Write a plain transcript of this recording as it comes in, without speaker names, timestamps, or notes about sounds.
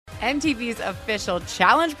MTV's official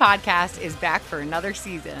Challenge podcast is back for another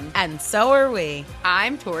season. And so are we.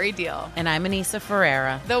 I'm Tori Deal. And I'm Anissa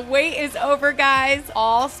Ferreira. The wait is over, guys.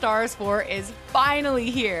 All Stars 4 is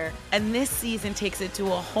finally here. And this season takes it to a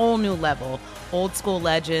whole new level. Old school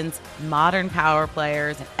legends, modern power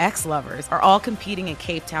players, and ex-lovers are all competing in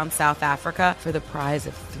Cape Town, South Africa for the prize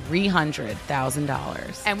of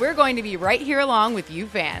 $300,000. And we're going to be right here along with you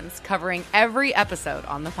fans, covering every episode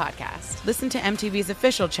on the podcast. Listen to MTV's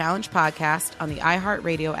official Challenge podcast on the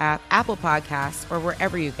iHeartRadio app, Apple Podcasts, or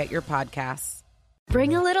wherever you get your podcasts.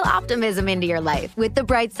 Bring a little optimism into your life with The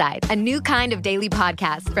Bright Side, a new kind of daily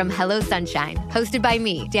podcast from Hello Sunshine, hosted by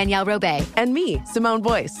me, Danielle Robay. And me, Simone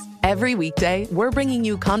Boyce. Every weekday, we're bringing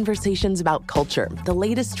you conversations about culture, the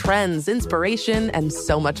latest trends, inspiration, and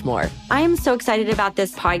so much more. I am so excited about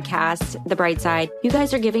this podcast, The Bright Side. You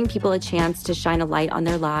guys are giving people a chance to shine a light on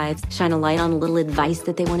their lives, shine a light on a little advice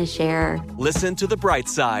that they want to share. Listen to The Bright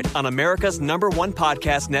Side on America's #1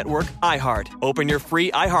 podcast network, iHeart. Open your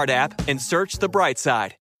free iHeart app and search The Bright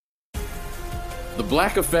Side. The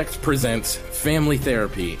Black Effect presents Family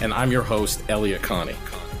Therapy, and I'm your host, Elliot Connie.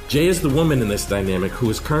 Jay is the woman in this dynamic who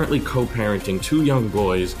is currently co-parenting 2 young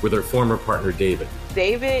boys with her former partner, David.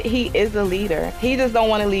 David, he is a leader. He just don't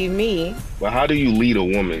want to leave me. But how do you lead a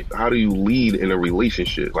woman? How do you lead in a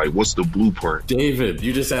relationship? Like, what's the blueprint? David,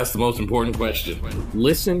 you just asked the most important question.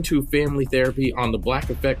 Listen to Family Therapy on the Black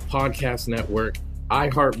Effect Podcast Network,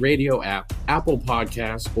 iHeartRadio app, Apple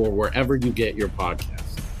Podcasts, or wherever you get your podcasts.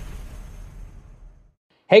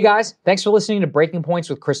 Hey guys, thanks for listening to Breaking Points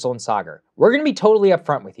with Crystal and Sagar. We're going to be totally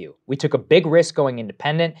upfront with you. We took a big risk going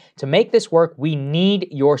independent. To make this work, we need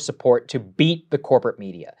your support to beat the corporate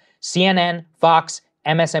media. CNN, Fox,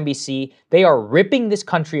 MSNBC, they are ripping this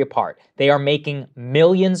country apart. They are making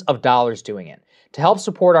millions of dollars doing it. To help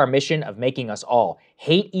support our mission of making us all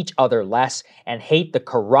hate each other less and hate the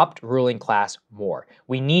corrupt ruling class more,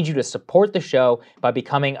 we need you to support the show by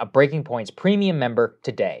becoming a Breaking Points premium member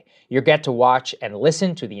today. You'll get to watch and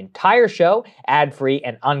listen to the entire show, ad-free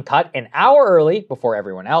and uncut, an hour early before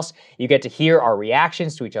everyone else. You get to hear our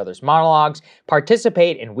reactions to each other's monologues,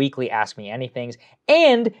 participate in weekly Ask Me Anythings,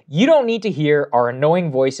 and you don't need to hear our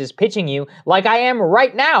annoying voices pitching you like I am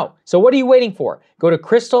right now. So what are you waiting for? Go to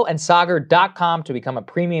crystalandsagar.com to become a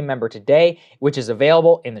premium member today, which is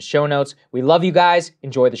available in the show notes. We love you guys.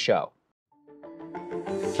 Enjoy the show.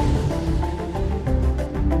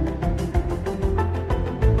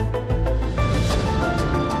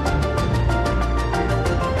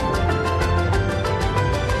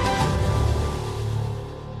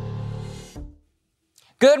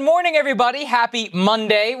 Good morning, everybody. Happy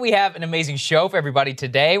Monday. We have an amazing show for everybody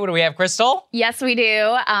today. What do we have, Crystal? Yes, we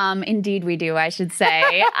do. Indeed, we do, I should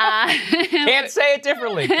say. Can't say it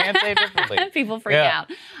differently. People freak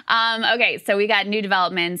out. Okay, so we got new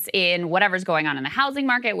developments in whatever's going on in the housing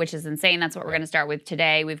market, which is insane. That's what we're going to start with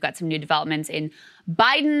today. We've got some new developments in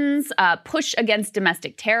Biden's push against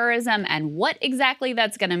domestic terrorism and what exactly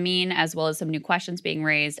that's going to mean, as well as some new questions being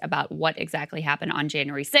raised about what exactly happened on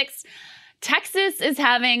January 6th. Texas is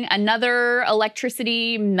having another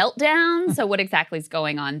electricity meltdown. So what exactly is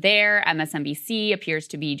going on there? MSNBC appears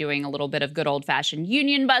to be doing a little bit of good old-fashioned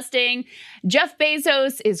union busting. Jeff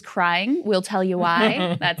Bezos is crying. We'll tell you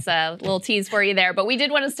why. That's a little tease for you there. But we did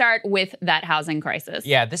want to start with that housing crisis.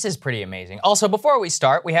 Yeah, this is pretty amazing. Also, before we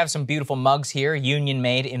start, we have some beautiful mugs here,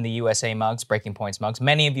 union-made in the USA mugs, Breaking Points mugs.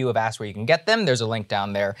 Many of you have asked where you can get them. There's a link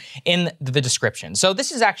down there in the description. So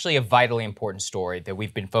this is actually a vitally important story that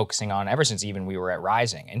we've been focusing on ever since even we were at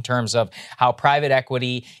Rising, in terms of how private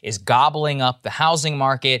equity is gobbling up the housing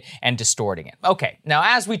market and distorting it. Okay, now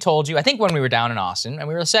as we told you, I think when we were down in Austin and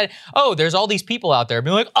we were said, oh, there's all these people out there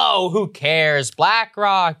being like, oh, who cares?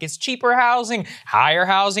 BlackRock, it's cheaper housing, higher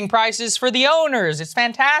housing prices for the owners. It's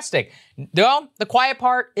fantastic. Well, the quiet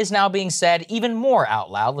part is now being said even more out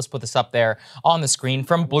loud. Let's put this up there on the screen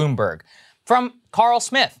from Bloomberg. From Carl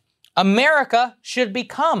Smith. America should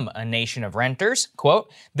become a nation of renters. Quote,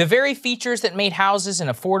 the very features that made houses an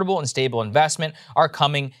affordable and stable investment are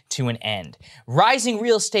coming to an end. Rising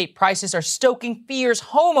real estate prices are stoking fears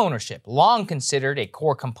home ownership, long considered a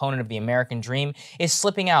core component of the American dream, is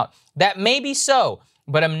slipping out. That may be so,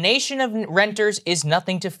 but a nation of renters is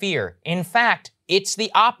nothing to fear. In fact, it's the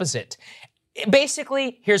opposite.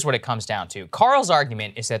 Basically, here's what it comes down to. Carl's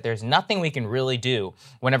argument is that there's nothing we can really do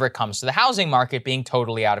whenever it comes to the housing market being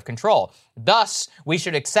totally out of control. Thus, we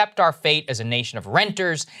should accept our fate as a nation of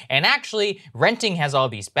renters, and actually, renting has all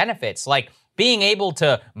these benefits, like being able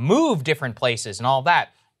to move different places and all that.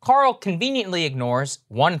 Carl conveniently ignores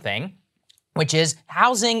one thing. which is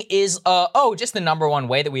housing is, just the number one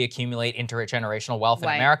way that we accumulate intergenerational wealth in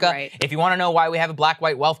America. Right. If you want to know why we have a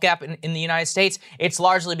black-white wealth gap in the United States, it's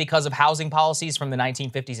largely because of housing policies from the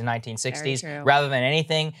 1950s and 1960s, rather than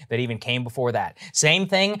anything that even came before that. Same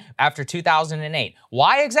thing after 2008.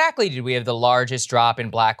 Why exactly did we have the largest drop in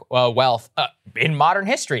black wealth in modern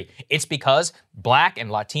history? It's because Black and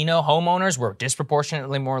Latino homeowners were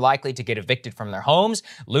disproportionately more likely to get evicted from their homes,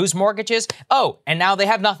 lose mortgages. And now they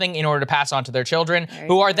have nothing in order to pass on to their children,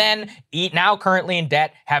 who are then now currently in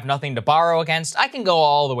debt, have nothing to borrow against. I can go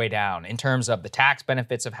all the way down in terms of the tax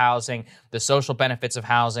benefits of housing, the social benefits of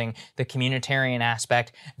housing, the communitarian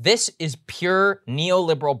aspect. This is pure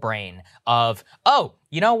neoliberal brain of,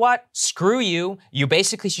 you know what? Screw you. You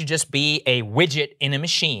basically should just be a widget in a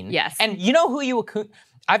machine. Yes. And you know who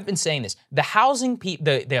I've been saying this. The housing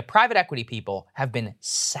the private equity people have been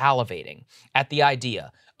salivating at the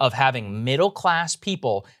idea of having middle-class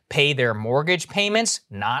people pay their mortgage payments,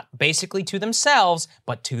 not basically to themselves,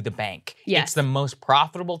 but to the bank. Yes. It's the most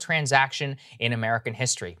profitable transaction in American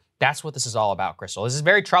history. That's what this is all about, Crystal. This is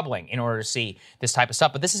very troubling in order to see this type of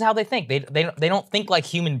stuff, but this is how they think. They don't think like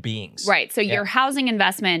human beings. Right. So your housing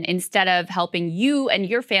investment, instead of helping you and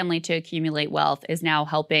your family to accumulate wealth, is now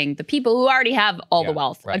helping the people who already have all the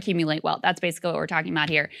wealth accumulate wealth. That's basically what we're talking about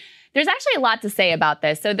here. There's actually a lot to say about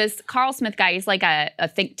this. So this Carl Smith guy, he's like a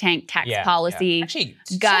think tank tax policy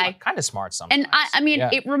guy. Kind of smart sometimes. And I mean,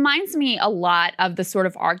 it reminds me a lot of the sort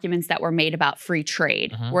of arguments that were made about free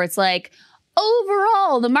trade, where it's like,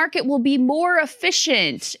 overall, the market will be more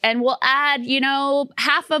efficient and will add, 0.5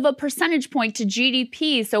 of a percentage point to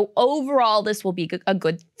GDP. So overall, this will be a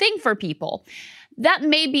good thing for people. That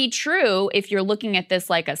may be true if you're looking at this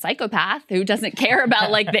like a psychopath who doesn't care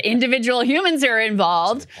about like the individual humans who are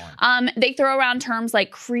involved. They throw around terms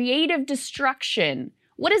like creative destruction.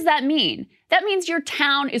 What does that mean? That means your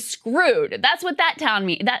town is screwed. That's what that town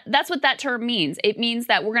means. That's what that term means. It means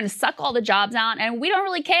that we're going to suck all the jobs out, and we don't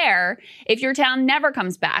really care if your town never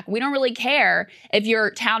comes back. We don't really care if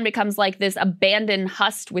your town becomes like this abandoned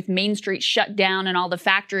husk with Main Street shut down and all the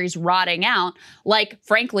factories rotting out, like,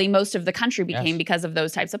 frankly, most of the country became because of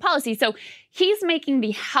those types of policies. So he's making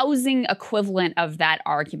the housing equivalent of that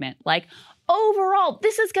argument. Like, overall,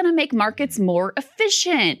 this is going to make markets more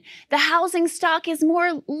efficient. The housing stock is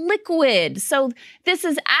more liquid. So this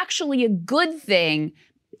is actually a good thing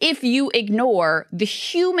if you ignore the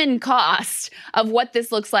human cost of what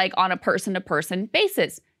this looks like on a person-to-person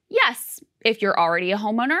basis. Yes, if you're already a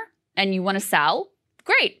homeowner and you want to sell,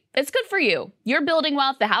 great. It's good for you. You're building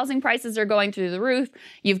wealth. The housing prices are going through the roof.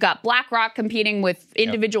 You've got BlackRock competing with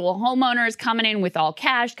individual homeowners, coming in with all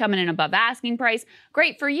cash, coming in above asking price.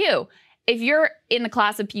 Great for you. If you're in the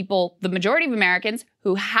class of people, the majority of Americans,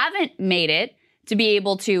 who haven't made it to be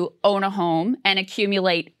able to own a home and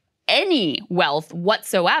accumulate any wealth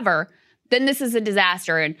whatsoever, then this is a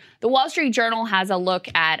disaster. And the Wall Street Journal has a look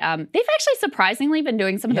at, they've actually surprisely been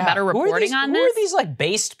doing some of the better reporting on this. Who are these like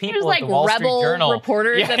based people There's at like the Wall Street Journal? Rebel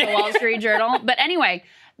reporters at the Wall Street Journal. But anyway,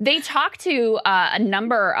 they talk to a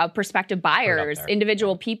number of prospective buyers,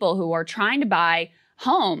 individual people who are trying to buy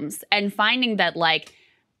homes and finding that like,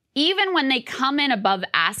 even when they come in above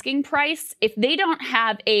asking price, if they don't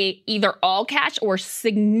have a either all cash or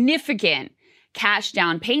significant cash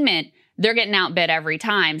down payment, they're getting outbid every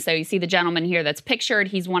time. So you see the gentleman here that's pictured.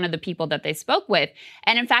 He's one of the people that they spoke with.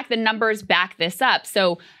 And in fact, the numbers back this up.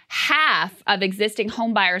 So half of existing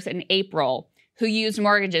home buyers in April who used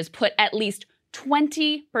mortgages put at least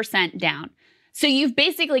 20% down. So you've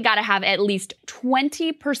basically got to have at least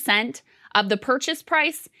 20% of the purchase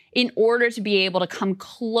price in order to be able to come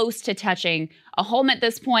close to touching a home at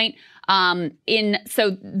this point.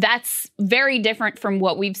 So that's very different from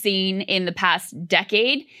what we've seen in the past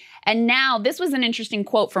decade. And now this was an interesting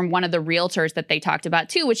quote from one of the realtors that they talked about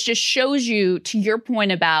too, which just shows you, to your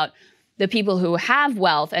point about the people who have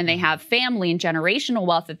wealth and they have family and generational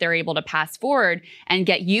wealth that they're able to pass forward and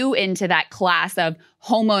get you into that class of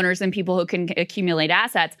homeowners and people who can accumulate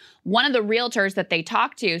assets. One of the realtors that they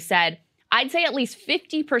talked to said, I'd say at least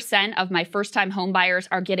 50% of my first-time home buyers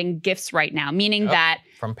are getting gifts right now, meaning that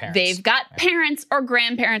from parents. They've got parents or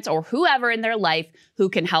grandparents or whoever in their life who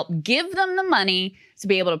can help give them the money to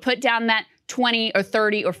be able to put down that 20 or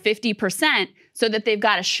 30 or 50% so that they've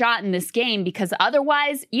got a shot in this game, because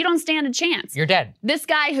otherwise you don't stand a chance. You're dead. This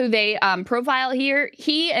guy who they profile here,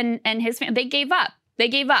 he and his family, they gave up.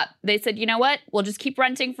 They said, you know what? We'll just keep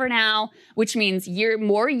renting for now, which means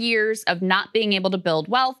more years of not being able to build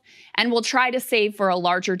wealth. and we'll try to save for a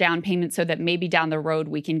larger down payment so that maybe down the road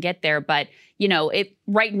we can get there. But, you know,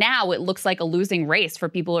 right now it looks like a losing race for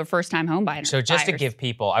people who are first-time home buyers. So just to give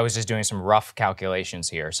people, I was just doing some rough calculations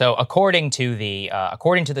here. So according to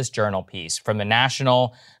this journal piece from the NAR,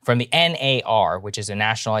 which is a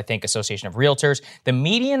national, I think, Association of Realtors, the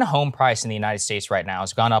median home price in the United States right now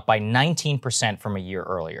has gone up by 19% from a year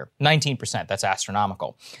earlier. 19%, that's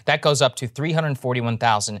astronomical. That goes up to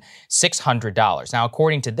 $341,600. Now,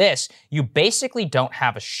 according to this, you basically don't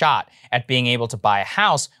have a shot at being able to buy a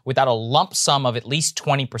house without a lump sum of at least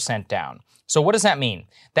 20% down. So what does that mean?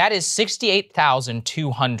 That is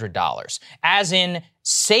 $68,200, as in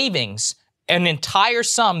savings, an entire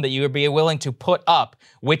sum that you would be willing to put up,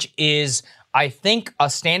 which is, I think, a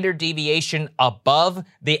standard deviation above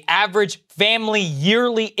the average family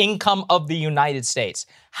yearly income of the United States.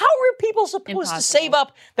 How are people supposed to save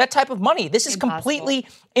up that type of money? This is completely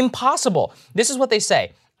impossible. This is what they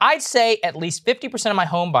say. I'd say at least 50% of my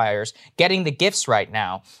home buyers getting the gifts right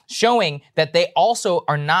now, showing that they also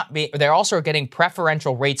are they're also getting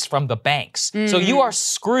preferential rates from the banks. So you are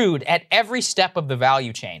screwed at every step of the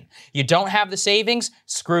value chain. You don't have the savings,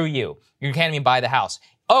 screw you. You can't even buy the house.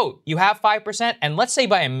 Oh, you have 5%, and let's say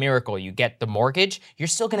by a miracle you get the mortgage, you're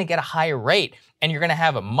still gonna get a higher rate, and you're gonna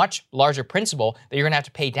have a much larger principal that you're gonna have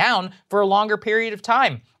to pay down for a longer period of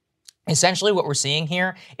time. Essentially what we're seeing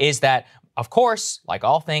here is that, of course, like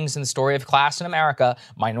all things in the story of class in America,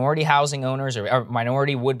 minority housing owners or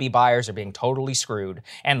minority would-be buyers are being totally screwed.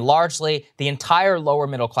 And largely, the entire lower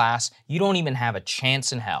middle class, you don't even have a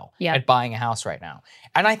chance in hell at buying a house right now.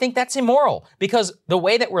 And I think that's immoral, because the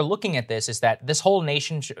way that we're llooking at this is that this whole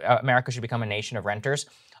nation, America should become a nation of renters.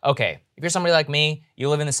 Okay, if you're somebody like me, you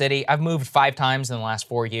live in the city, I've moved 5 times in the last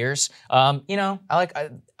 4 years. You know,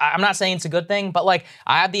 I'm not saying it's a good thing, but like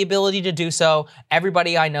I have the ability to do so.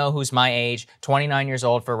 Everybody I know who's my age, 29 years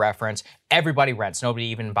old for reference, everybody rents. Nobody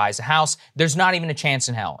even buys a house. There's not even a chance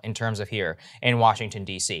in hell in terms of here in Washington,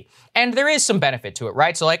 D.C. And there is some benefit to it,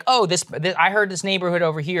 right? So like, oh, this I heard this neighborhood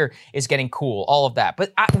over here is getting cool, all of that.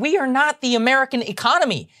 But we are not the American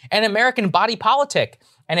economy and American body politic.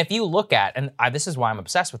 And if you look at, and this is why I'm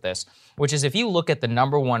obsessed with this, which is if you look at the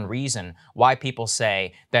number one reason why people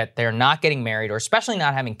say that they're not getting married or especially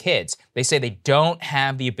not having kids, they say they don't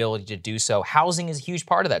have the ability to do so. Housing is a huge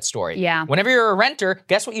part of that story. Yeah. Whenever you're a renter,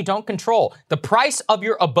 guess what you don't control? The price of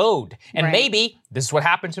your abode. And maybe, this is what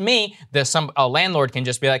happened to me, a landlord can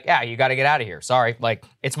just be like, yeah, you got to get out of here. Sorry, like,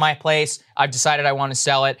 it's my place. I've decided I want to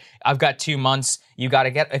sell it. I've got 2 months. You got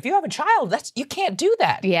to if you have a child, you can't do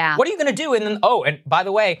that. Yeah. What are you going to do? And then, and by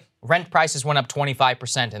the way, rent prices went up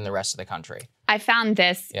 25% in the rest of the country. I found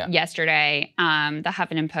this yesterday. The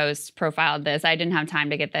Huffington Post profiled this. I didn't have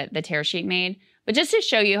time to get the tear sheet made. But just to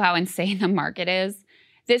show you how insane the market is,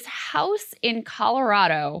 this house in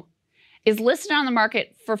Colorado is listed on the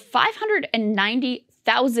market for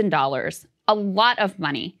 $590,000, a lot of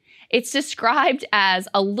money. It's described as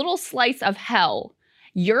a little slice of hell,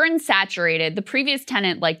 urine saturated. The previous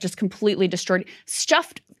tenant just completely destroyed,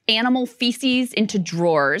 stuffed animal feces into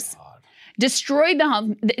drawers, destroyed the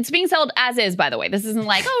home. It's being sold as is, by the way. This isn't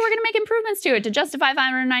like, we're going to make improvements to it to justify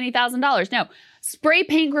 $590,000. No, spray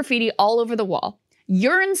paint graffiti all over the wall,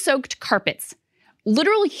 urine-soaked carpets,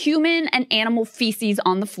 literal human and animal feces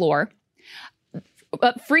on the floor,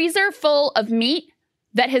 a freezer full of meat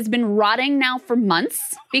that has been rotting now for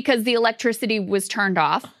months because the electricity was turned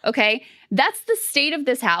off, okay? That's the state of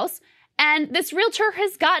this house. And this realtor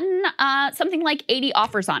has gotten something like 80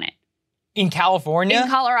 offers on it. In California? In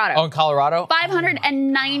Colorado. Oh, in Colorado?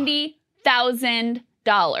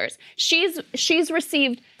 $590,000. She's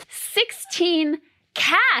received 16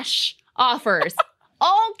 cash offers,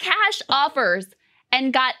 all cash offers,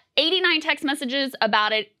 and got 89 text messages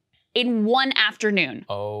about it in one afternoon.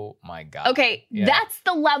 Oh my God. Okay, that's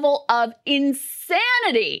the level of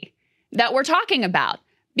insanity that we're talking about.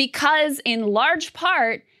 Because in large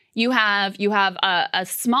part, you have a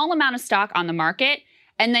small amount of stock on the market,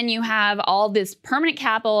 and then you have all this permanent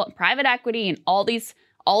capital, private equity, and all these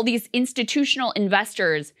institutional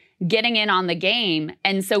investors getting in on the game.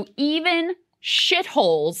 And so even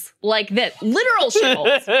shitholes like this, literal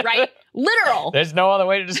shitholes, right? Literal. There's no other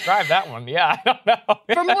way to describe that one. Yeah, I don't know.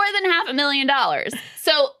 For more than $500,000.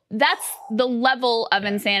 So that's the level of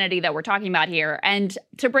insanity that we're talking about here. And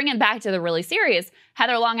to bring it back to the really serious,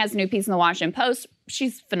 Heather Long has a new piece in the Washington Post.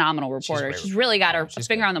 She's a phenomenal reporter. She's really got her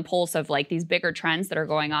finger on the pulse of these bigger trends that are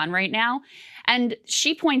going on right now. And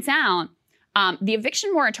she points out the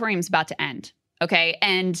eviction moratorium is about to end. Okay.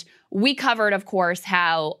 And we covered, of course,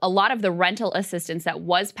 how a lot of the rental assistance that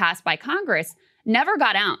was passed by Congress never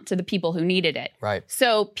got out to the people who needed it. Right.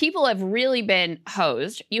 So people have really been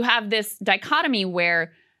hosed. You have this dichotomy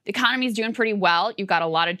where the economy is doing pretty well. You've got a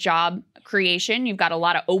lot of job creation. You've got a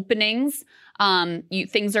lot of openings.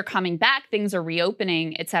 Things are coming back. Things are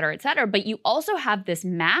reopening, et cetera, et cetera. But you also have this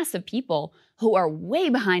mass of people who are way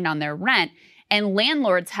behind on their rent. And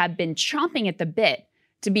landlords have been chomping at the bit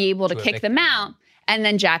to be able to kick them out and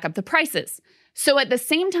then jack up the prices. So at the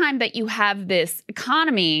same time that you have this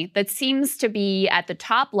economy that seems to be at the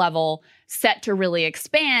top level set to really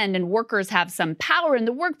expand and workers have some power in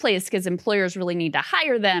the workplace because employers really need to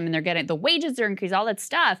hire them and they're getting the wages are increased, all that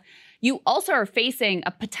stuff, you also are facing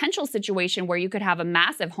a potential situation where you could have a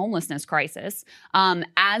massive homelessness crisis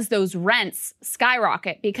as those rents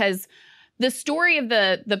skyrocket because the story of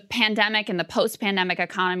the pandemic and the post-pandemic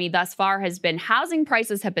economy thus far has been housing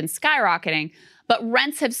prices have been skyrocketing, but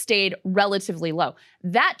rents have stayed relatively low.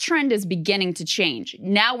 That trend is beginning to change.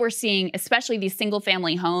 Now we're seeing, especially these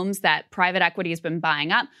single-family homes that private equity has been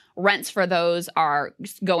buying up, rents for those are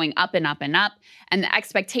going up and up and up. And the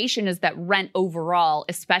expectation is that rent overall,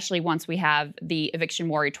 especially once we have the eviction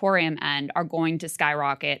moratorium end, are going to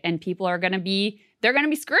skyrocket and people are going to be, they're going to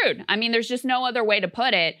be screwed. I mean, there's just no other way to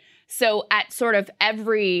put it. So at sort of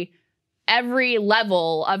every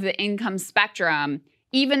level of the income spectrum,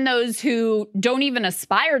 even those who don't even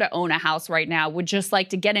aspire to own a house right now would just like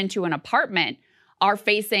to get into an apartment are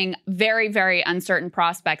facing very, very uncertain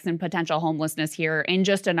prospects and potential homelessness here in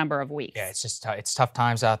just a number of weeks. Yeah, it's just it's tough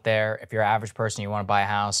times out there. If you're an average person, you want to buy a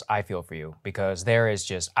house, I feel for you because there is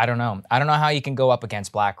just, I don't know how you can go up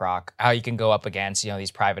against BlackRock, how you can go up against,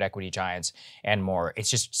 these private equity giants and more.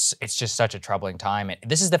 It's just such a troubling time.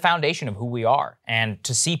 This is the foundation of who we are. And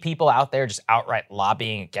to see people out there just outright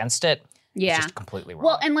lobbying against it, yeah. It's just completely wrong.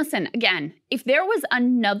 Well, and listen, again, if there was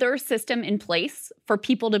another system in place for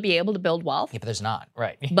people to be able to build wealth. Yeah, but there's not,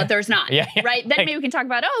 right. But there's not, yeah, right? Then maybe we can talk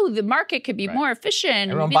about, the market could be more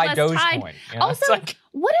efficient. Everyone be buy less Dogecoin. tied. Also,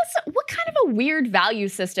 what kind of a weird value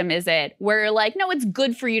system is it where you're like, no, it's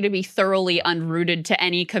good for you to be thoroughly unrooted to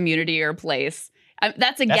any community or place?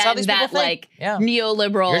 That's that like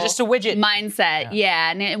neoliberal You're just a widget mindset.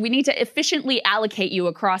 Yeah. And we need to efficiently allocate you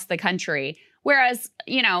across the country. Whereas,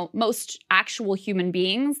 most actual human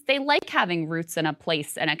beings, they like having roots in a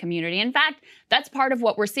place and a community. In fact, that's part of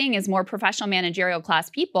what we're seeing is more professional managerial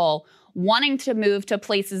class people wanting to move to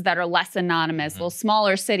places that are less anonymous, little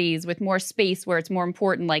smaller cities with more space where it's more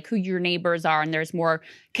important, like who your neighbors are and there's more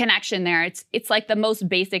connection there. It's like the most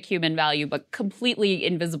basic human value, but completely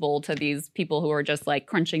invisible to these people who are just like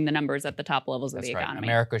crunching the numbers at the top levels of the economy.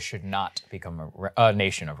 America should not become a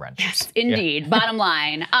nation of renters. Yes, indeed. Bottom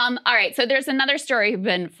line. All right, so there's another story you've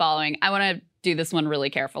been following. I want to do this one really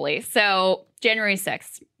carefully. So January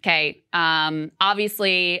 6th, okay,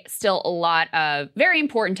 obviously still a lot of very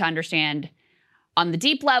important to understand on the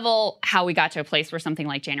deep level how we got to a place where something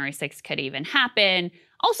like January 6th could even happen.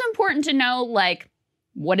 Also important to know, like,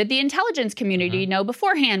 what did the intelligence community know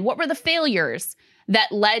beforehand? What were the failures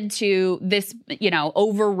that led to this,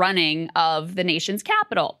 overrunning of the nation's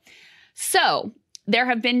capital? So there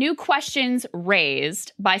have been new questions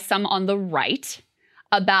raised by some on the right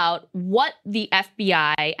about what the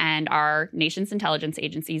FBI and our nation's intelligence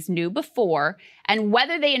agencies knew before and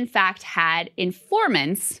whether they in fact had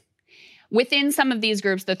informants within some of these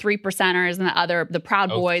groups, the 3%ers and the Proud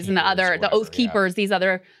Boys and the Oath Keepers, these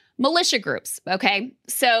other militia groups, okay?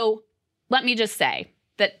 So let me just say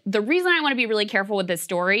that the reason I want to be really careful with this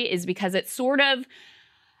story is because it's sort of,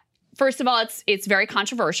 first of all, it's very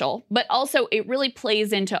controversial, but also it really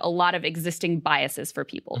plays into a lot of existing biases for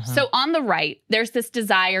people. So on the right, there's this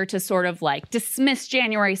desire to sort of like dismiss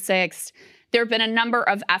January 6th. There have been a number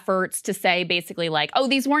of efforts to say basically like, oh,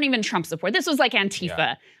 these weren't even Trump support. This was like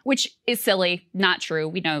Antifa, which is silly, not true.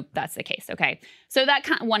 We know that's the case, okay? So that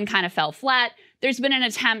one kind of fell flat. There's been an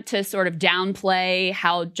attempt to sort of downplay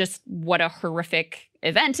what a horrific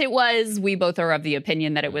event it was. We both are of the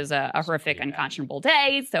opinion that it was a horrific, unconscionable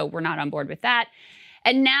day, so we're not on board with that.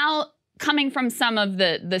 And now coming from some of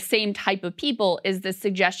the same type of people is the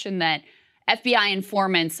suggestion that FBI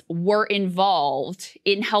informants were involved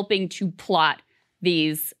in helping to plot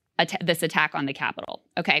this attack on the Capitol,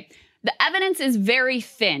 okay? The evidence is very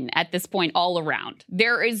thin at this point all around.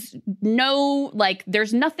 There is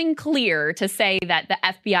there's nothing clear to say that the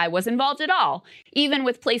FBI was involved at all, even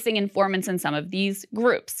with placing informants in some of these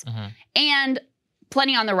groups. And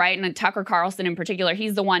plenty on the right, and Tucker Carlson in particular,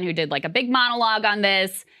 he's the one who did like a big monologue on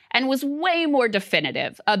this and was way more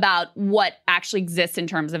definitive about what actually exists in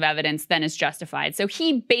terms of evidence than is justified. So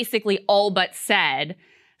he basically all but said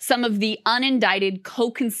some of the unindicted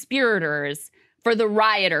co-conspirators for the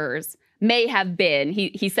rioters may have been.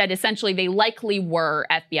 He said essentially they likely were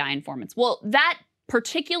FBI informants. Well, that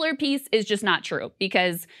particular piece is just not true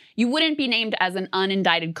because you wouldn't be named as an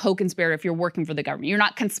unindicted co-conspirator if you're working for the government. You're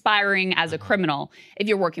not conspiring as a criminal if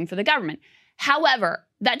you're working for the government. However,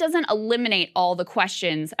 that doesn't eliminate all the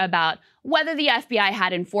questions about whether the FBI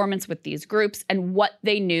had informants with these groups and what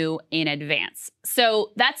they knew in advance.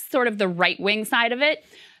 So that's sort of the right-wing side of it.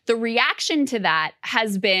 The reaction to that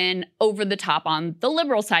has been over the top on the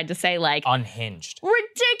liberal side to say, like, unhinged.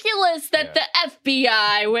 Ridiculous that the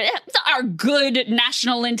FBI, our good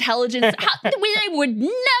national intelligence, they would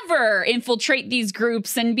never infiltrate these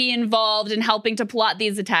groups and be involved in helping to plot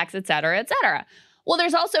these attacks, et cetera, et cetera. Well,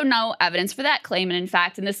 there's also no evidence for that claim. And in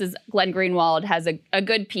fact, and this is Glenn Greenwald has a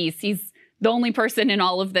good piece. He's the only person in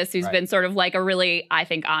all of this who's been sort of like a really, I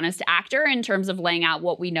think, honest actor in terms of laying out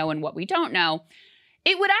what we know and what we don't know.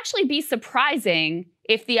 It would actually be surprising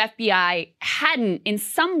if the FBI hadn't in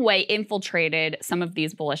some way infiltrated some of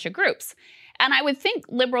these militia groups. And I would think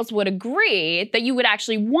liberals would agree that you would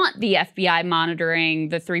actually want the FBI monitoring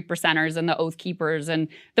the 3%ers and the Oath Keepers and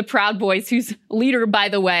the Proud Boys, whose leader, by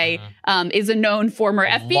the way, is a known former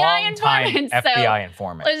FBI informant. FBI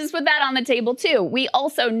informant. Let's just put that on the table, too. We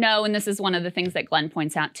also know, and this is one of the things that Glenn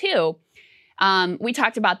points out, too, we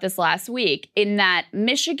talked about this last week, in that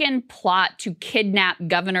Michigan plot to kidnap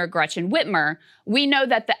Governor Gretchen Whitmer, we know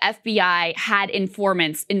that the FBI had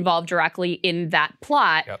informants involved directly in that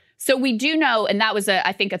plot. Yep. So we do know, and that was,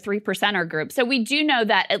 I think, a 3%er group. So we do know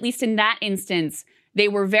that, at least in that instance, they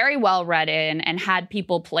were very well read in and had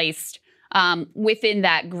people placed within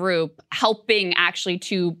that group helping actually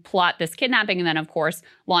to plot this kidnapping. And then, of course,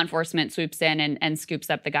 law enforcement swoops in and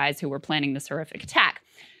scoops up the guys who were planning this horrific attack.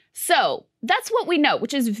 So that's what we know,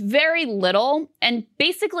 which is very little. And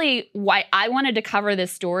basically why I wanted to cover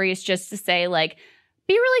this story is just to say, like,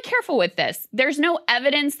 be really careful with this. There's no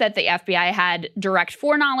evidence that the FBI had direct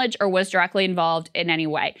foreknowledge or was directly involved in any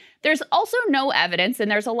way. There's also no evidence,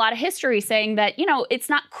 and there's a lot of history saying that, you know, it's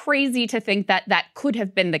not crazy to think that that could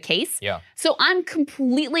have been the case. Yeah. So I'm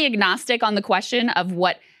completely agnostic on the question of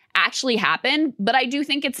what actually happened, but I do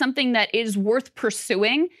think it's something that is worth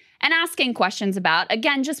pursuing and asking questions about,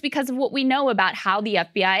 again, just because of what we know about how the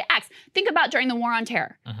FBI acts. Think about during the War on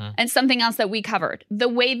Terror and something else that we covered, the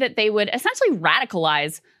way that they would essentially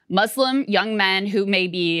radicalize Muslim young men who may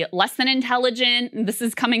be less than intelligent. And this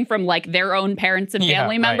is coming from like their own parents and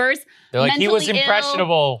family members. They're like, he was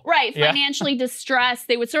impressionable. Right, financially distressed.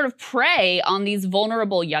 They would sort of prey on these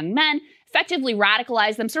vulnerable young men, effectively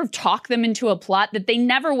radicalize them, sort of talk them into a plot that they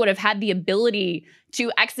never would have had the ability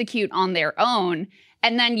to execute on their own.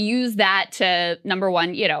 And then use that to, number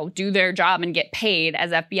one, you know, do their job and get paid as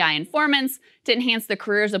FBI informants to enhance the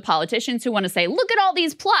careers of politicians who want to say, look at all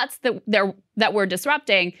these plots that we're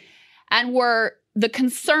disrupting. And the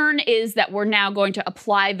concern is that we're now going to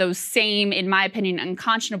apply those same, in my opinion,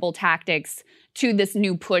 unconscionable tactics to this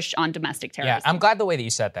new push on domestic terrorism. Yeah, I'm glad the way that you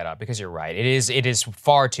set that up, because you're right. It is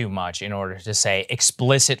far too much in order to say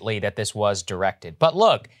explicitly that this was directed. But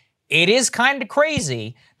look, it is kind of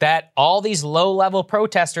crazy that all these low-level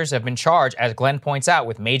protesters have been charged, as Glenn points out,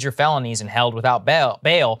 with major felonies and held without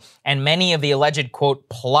bail, and many of the alleged, quote,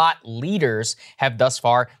 plot leaders have thus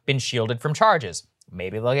far been shielded from charges.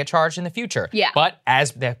 Maybe they'll get charged in the future. Yeah. But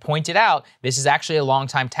as they pointed out, this is actually a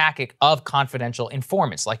long-time tactic of confidential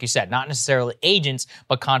informants. Like you said, not necessarily agents,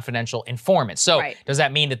 but confidential informants. So does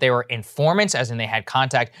that mean that they were informants, as in they had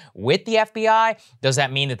contact with the FBI? Does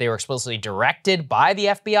that mean that they were explicitly directed by the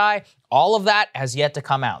FBI? All of that has yet to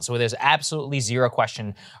come out. So there's absolutely zero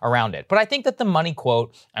question around it. But I think that the money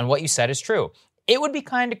quote and what you said is true. It would be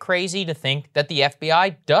kind of crazy to think that the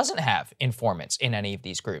FBI doesn't have informants in any of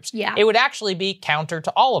these groups. Yeah. It would actually be counter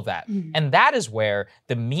to all of that. And that is where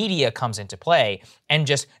the media comes into play and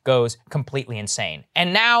just goes completely insane.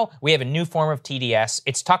 And now we have a new form of TDS.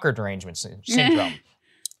 It's Tucker derangement syndrome.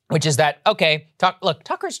 Which is that, okay, look,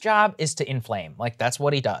 Tucker's job is to inflame. Like, that's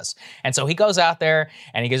what he does. And so he goes out there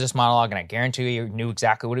and he gives this monologue, and I guarantee you knew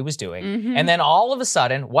exactly what he was doing. And then all of a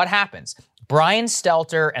sudden, what happens? Brian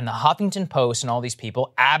Stelter and the Huffington Post and all these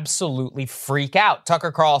people absolutely freak out.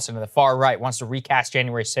 Tucker Carlson of the far right wants to recast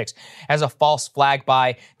January 6th as a false flag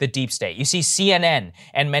by the deep state. You see CNN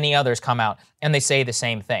and many others come out and they say the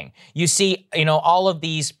same thing. You see, all of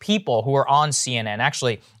these people who are on CNN.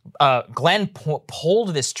 Actually, Glenn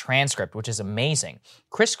pulled this transcript, which is amazing.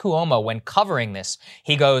 Chris Cuomo, when covering this,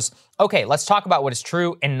 he goes, okay, let's talk about what is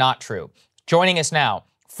true and not true. Joining us now,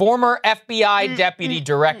 former FBI Deputy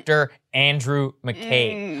Director Andrew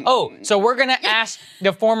McCabe. Oh, so we're going to ask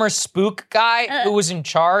the former spook guy who was in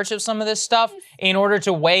charge of some of this stuff in order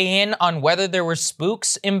to weigh in on whether there were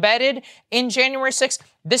spooks embedded in January 6th.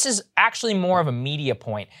 This is actually more of a media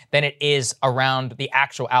point than it is around the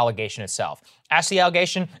actual allegation itself. As to the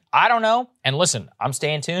allegation, I don't know. And listen, I'm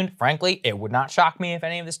staying tuned. Frankly, it would not shock me if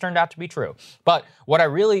any of this turned out to be true. But what I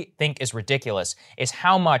really think is ridiculous is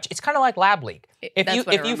how much, it's kind of like lab leak. If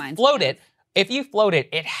you float it,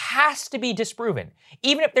 it has to be disproven,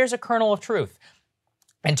 even if there's a kernel of truth.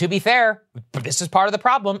 And to be fair, this is part of the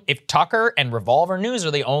problem. If Tucker and Revolver News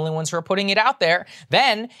are the only ones who are putting it out there,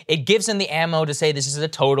 then it gives them the ammo to say this is a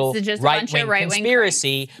total right-wing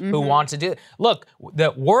conspiracy who want to do it. Look,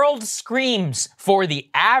 the world screams for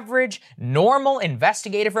the average, normal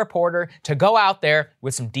investigative reporter to go out there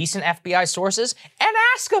with some decent FBI sources and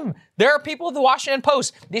ask them. There are people at the Washington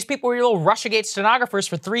Post. These people were little Russiagate stenographers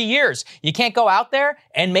for 3 years. You can't go out there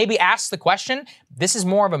and maybe ask the question. This is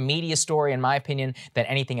more of a media story, in my opinion, than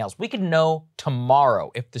anything else. We could know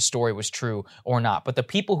tomorrow if the story was true or not. But the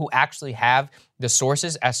people who actually have the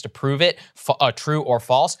sources as to prove it true or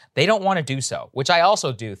false, they don't want to do so, which I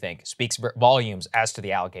also do think speaks volumes as to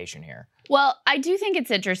the allegation here. Well, I do think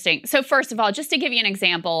it's interesting. So first of all, just to give you an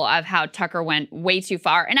example of how Tucker went way too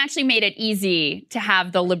far and actually made it easy to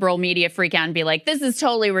have the liberal media freak out and be like, this is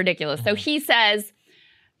totally ridiculous. So he says,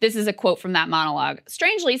 this is a quote from that monologue.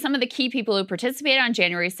 Strangely, some of the key people who participated on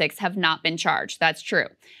January 6th have not been charged. That's true.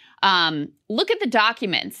 Look at the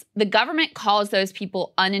documents. The government calls those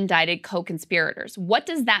people unindicted co-conspirators. What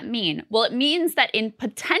does that mean? Well, it means that in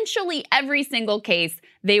potentially every single case,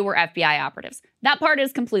 they were FBI operatives. That part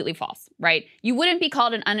is completely false, right? You wouldn't be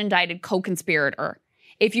called an unindicted co-conspirator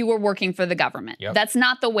if you were working for the government. Yep. That's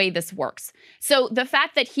not the way this works. So the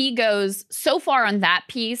fact that he goes so far on that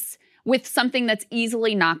piece with something that's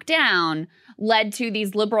easily knocked down led to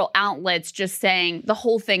these liberal outlets just saying the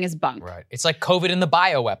whole thing is bunk. Right. It's like COVID and the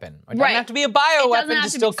bioweapon. It doesn't have to be a bioweapon to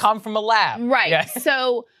still come from a lab. Right. Yeah.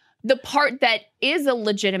 So the part that is a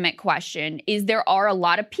legitimate question is there are a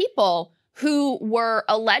lot of people who were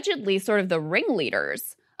allegedly sort of the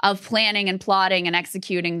ringleaders of planning and plotting and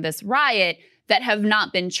executing this riot that have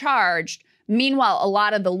not been charged. Meanwhile, a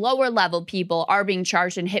lot of the lower level people are being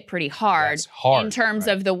charged and hit pretty hard, in terms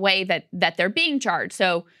of the way that they're being charged.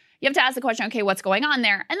 So you have to ask the question, okay, what's going on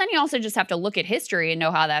there? And then you also just have to look at history and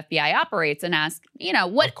know how the FBI operates and ask,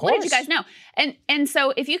 what did you guys know? And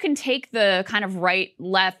so if you can take the kind of right,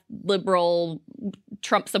 left, liberal,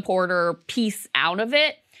 Trump supporter piece out of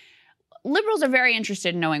it, liberals are very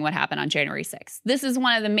interested in knowing what happened on January 6th. This is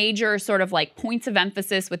one of the major sort of like points of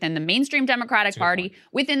emphasis within the mainstream Democratic Party,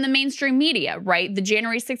 within the mainstream media, right? The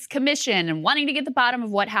January 6th Commission and wanting to get the bottom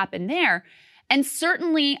of what happened there. And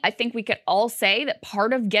certainly, I think we could all say that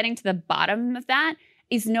part of getting to the bottom of that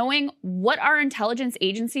is knowing what our intelligence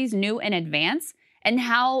agencies knew in advance and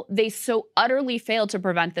how they so utterly failed to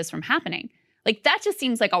prevent this from happening. Like, that just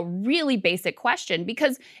seems like a really basic question,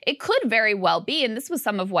 because it could very well be, and this was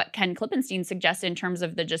some of what Ken Klippenstein suggested in terms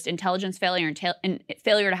of the just intelligence failure and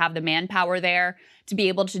failure to have the manpower there to be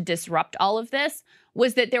able to disrupt all of this,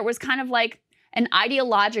 was that there was kind of like an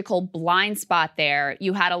ideological blind spot there.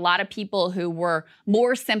 You had a lot of people who were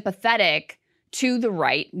more sympathetic to the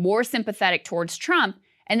right, more sympathetic towards Trump,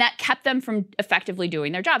 and that kept them from effectively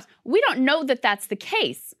doing their jobs. We don't know that that's the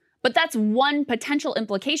case. But that's one potential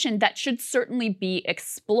implication that should certainly be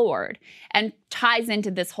explored and ties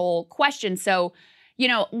into this whole question. So,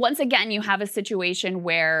 once again, you have a situation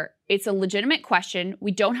where it's a legitimate question.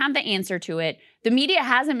 We don't have the answer to it. The media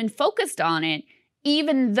hasn't been focused on it,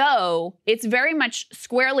 even though it's very much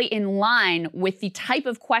squarely in line with the type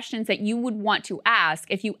of questions that you would want to ask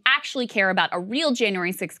if you actually care about a real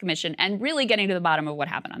January 6th commission and really getting to the bottom of what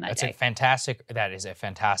happened on that day. That is a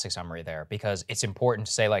fantastic summary there, because it's important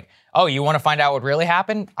to say, like, oh, you want to find out what really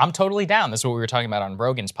happened? I'm totally down. This is what we were talking about on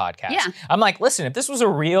Rogan's podcast. Yeah. I'm like, listen, if this was a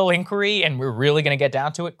real inquiry and we're really going to get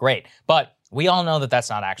down to it, great. But we all know that that's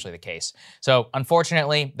not actually the case. So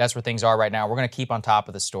unfortunately, that's where things are right now. We're going to keep on top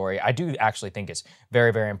of the story. I do actually think it's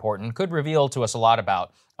very, very important. Could reveal to us a lot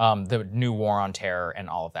about the new war on terror and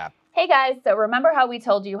all of that. Hey guys, so remember how we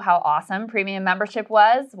told you how awesome premium membership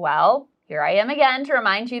was? Well, here I am again to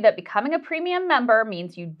remind you that becoming a premium member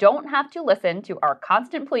means you don't have to listen to our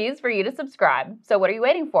constant pleas for you to subscribe. So what are you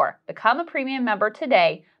waiting for? Become a premium member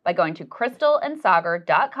today by going to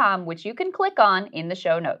crystalandsagar.com, which you can click on in the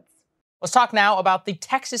show notes. Let's talk now about the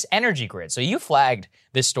Texas energy grid. So you flagged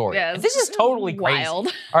this story. Yes, this is totally crazy. Wild.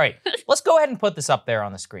 All right, let's go ahead and put this up there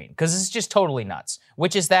on the screen, because this is just totally nuts,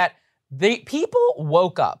 which is that the people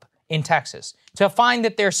woke up in Texas to find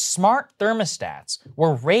that their smart thermostats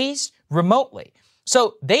were raised remotely.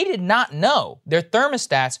 So they did not know their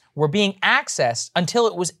thermostats were being accessed until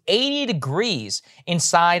it was 80 degrees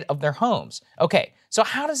inside of their homes. Okay, so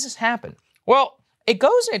how does this happen? Well, it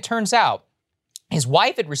goes and it turns out his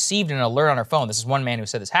wife had received an alert on her phone. This is one man who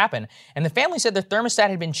said this happened. And the family said their thermostat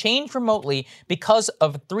had been changed remotely because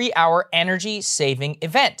of a 3-hour energy-saving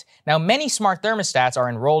event. Now, many smart thermostats are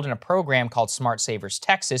enrolled in a program called Smart Savers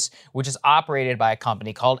Texas, which is operated by a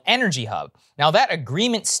company called Energy Hub. Now, that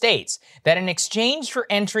agreement states that in exchange for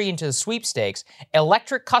entry into the sweepstakes,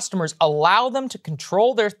 electric customers allow them to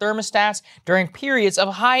control their thermostats during periods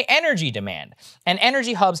of high energy demand. And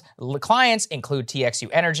Energy Hub's clients include TXU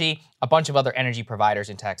Energy, a bunch of other energy providers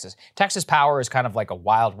in Texas. Texas Power is kind of like a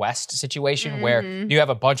Wild West situation where you have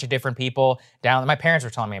a bunch of different people down. My parents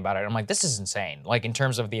were telling me about it. I'm like, this is insane. Like in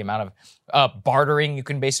terms of the amount of bartering you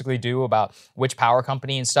can basically do about which power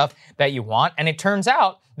company and stuff that you want. And it turns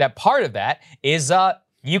out that part of that is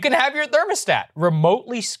you can have your thermostat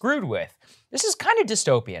remotely screwed with. This is kind of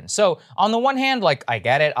dystopian. So on the one hand, like I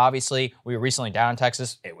get it. Obviously, we were recently down in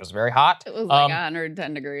Texas. It was very hot. It was like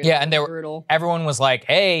 110 degrees. Yeah, and brutal. Everyone was like,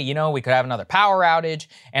 hey, we could have another power outage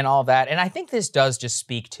and all that. And I think this does just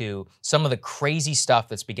speak to some of the crazy stuff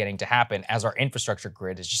that's beginning to happen as our infrastructure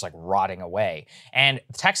grid is just like rotting away. And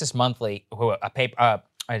Texas Monthly,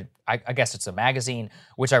 I guess it's a magazine,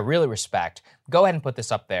 which I really respect. Go ahead and put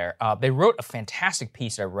this up there. They wrote a fantastic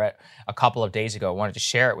piece I read a couple of days ago. I wanted to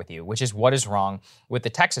share it with you, which is what is wrong with the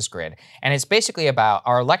Texas grid. And it's basically about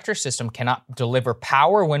our electric system cannot deliver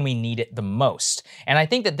power when we need it the most. And I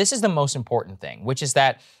think that this is the most important thing, which is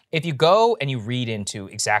that if you go and you read into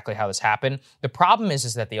exactly how this happened, the problem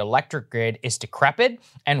is that the electric grid is decrepit,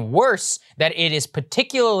 and worse, that it is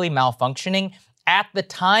particularly malfunctioning at the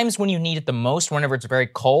times when you need it the most, whenever it's very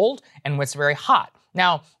cold and when it's very hot.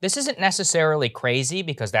 Now, this isn't necessarily crazy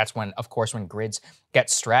because that's when, of course, when grids get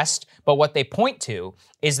stressed. But what they point to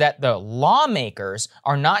is that the lawmakers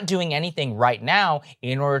are not doing anything right now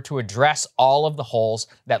in order to address all of the holes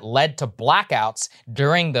that led to blackouts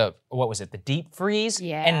during the deep freeze?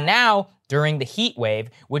 Yeah. And now during the heat wave,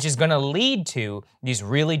 which is going to lead to these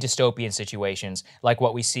really dystopian situations like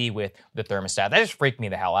what we see with the thermostat. That just freaked me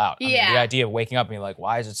the hell out. I mean, the idea of waking up and being like,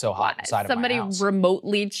 why is it so hot inside of my house? Somebody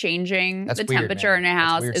remotely changing the temperature in a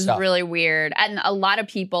house is really weird. And a lot of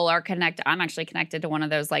people are connected. I'm actually connected to one of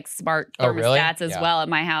those like smart thermostats as well at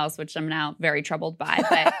my house, which I'm now very troubled by.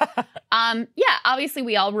 But obviously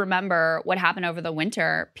we all remember what happened over the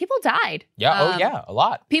winter. People died. Yeah, a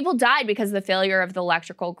lot. People died because of the failure of the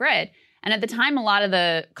electrical grid. And at the time, a lot of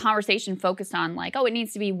the conversation focused on like, it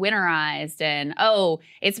needs to be winterized. And,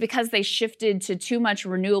 it's because they shifted to too much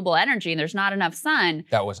renewable energy and there's not enough sun.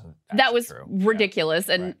 That was true. Ridiculous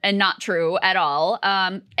and not true at all.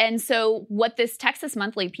 And so what this Texas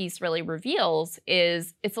Monthly piece really reveals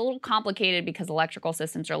is it's a little complicated because electrical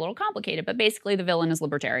systems are a little complicated. But basically, the villain is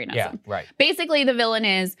libertarianism. Yeah, right. Basically, the villain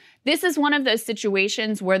is this is one of those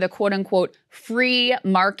situations where the quote unquote free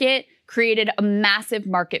market created a massive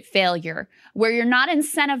market failure where you're not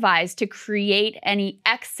incentivized to create any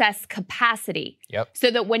excess capacity.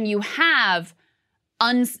 So that when you have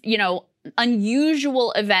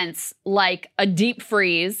unusual events like a deep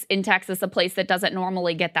freeze in Texas, a place that doesn't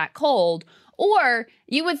normally get that cold, or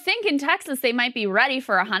you would think in Texas they might be ready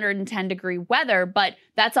for 110 degree weather, but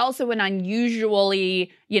that's also an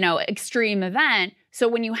unusually, extreme event. So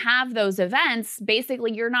when you have those events,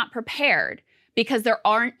 basically you're not prepared, because there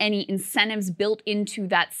aren't any incentives built into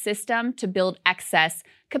that system to build excess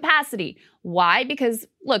capacity. Why? Because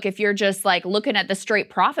look, if you're just like looking at the straight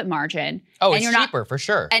profit margin, it's cheaper for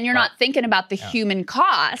sure. And you're not thinking about the human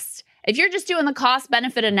cost. If you're just doing the cost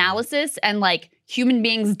benefit analysis and like human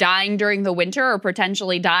beings dying during the winter or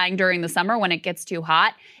potentially dying during the summer when it gets too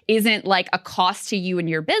hot isn't like a cost to you and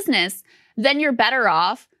your business, then you're better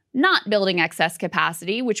off not building excess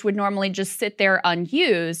capacity, which would normally just sit there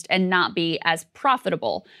unused and not be as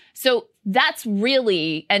profitable. So that's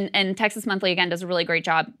really, and Texas Monthly, again, does a really great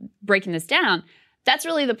job breaking this down. That's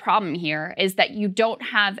really the problem here, is that you don't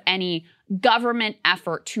have any government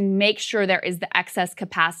effort to make sure there is the excess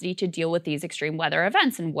capacity to deal with these extreme weather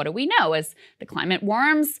events. And what do we know? As the climate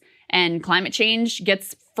warms and climate change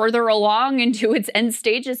gets further along into its end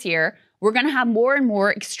stages here, we're going to have more and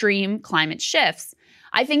more extreme climate shifts.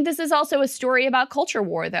 I think this is also a story about culture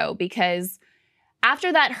war, though, because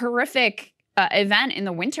after that horrific event in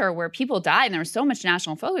the winter where people died and there was so much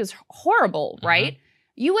national focus, horrible, right?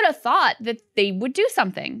 You would have thought that they would do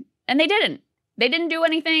something, and they didn't. They didn't do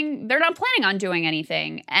anything. They're not planning on doing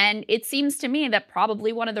anything. And it seems to me that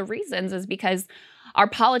probably one of the reasons is because our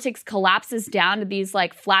politics collapses down to these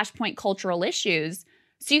like flashpoint cultural issues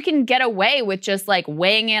So you can get away with just like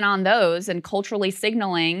weighing in on those and culturally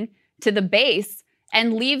signaling to the base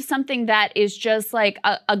and leave something that is just like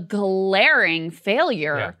a glaring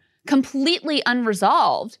failure, completely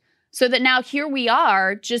unresolved. So that now here we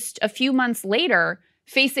are just a few months later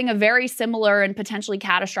facing a very similar and potentially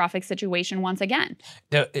catastrophic situation once again.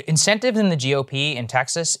 The incentive in the GOP in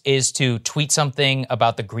Texas is to tweet something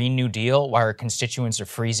about the Green New Deal while our constituents are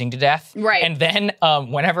freezing to death. Right. And then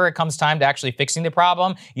whenever it comes time to actually fixing the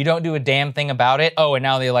problem, you don't do a damn thing about it. Oh, and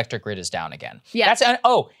now the electric grid is down again. Yeah.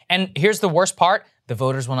 And here's the worst part. The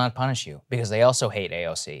voters will not punish you because they also hate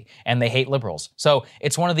AOC and they hate liberals. So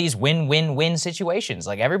it's one of these win-win-win situations.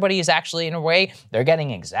 Like everybody is actually, in a way, they're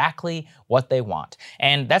getting exactly what they want.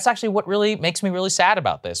 And that's actually what really makes me really sad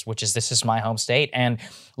about this is my home state. And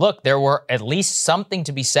look, there were at least something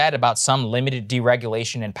to be said about some limited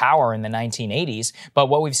deregulation and power in the 1980s. But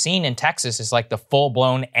what we've seen in Texas is like the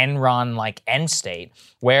full-blown Enron like end state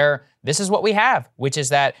where this is what we have, which is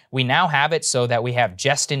that we now have it so that we have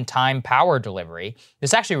just-in-time power delivery.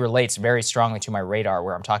 This actually relates very strongly to my radar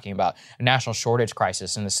where I'm talking about a national shortage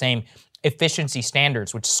crisis and the same efficiency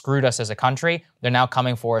standards which screwed us as a country. They're now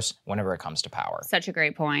coming for us whenever it comes to power. Such a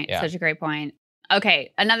great point. Yeah. Such a great point.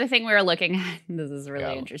 Okay, another thing we were looking at, this is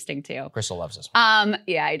really interesting too. Crystal loves this one.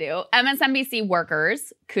 Yeah, I do. MSNBC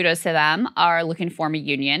workers, kudos to them, are looking to form a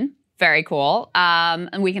union. Very cool.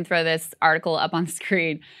 And we can throw this article up on the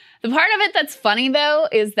screen. The part of it that's funny, though,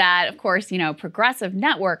 is that, of course, Progressive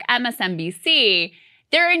Network, MSNBC,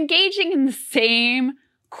 they're engaging in the same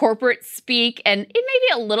corporate speak, and it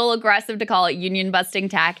may be a little aggressive to call it union-busting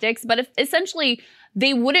tactics, but essentially,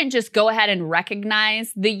 they wouldn't just go ahead and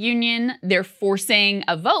recognize the union. They're forcing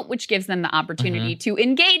a vote, which gives them the opportunity to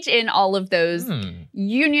engage in all of those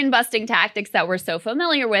union-busting tactics that we're so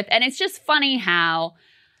familiar with. And it's just funny how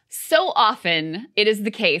so often it is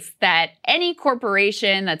the case that any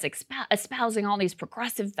corporation that's espousing all these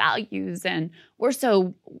progressive values and we're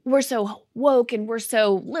so woke and we're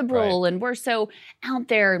so liberal and we're so out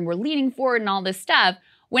there and we're leaning forward and all this stuff,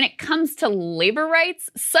 when it comes to labor rights,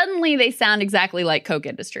 suddenly they sound exactly like Koch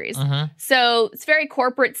Industries. So it's very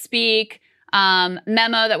corporate speak.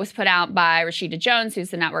 Memo that was put out by Rashida Jones, who's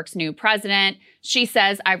the network's new president. She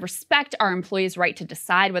says, I respect our employees' right to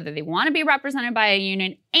decide whether they want to be represented by a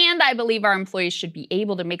union, and I believe our employees should be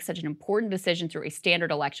able to make such an important decision through a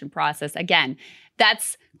standard election process. Again,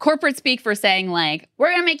 that's corporate speak for saying, like, we're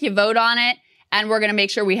going to make you vote on it, and we're going to make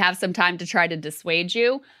sure we have some time to try to dissuade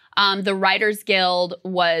you. The Writers Guild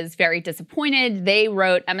was very disappointed. They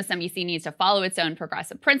wrote, MSNBC needs to follow its own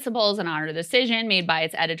progressive principles and honor the decision made by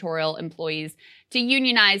its editorial employees to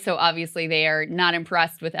unionize. So obviously they are not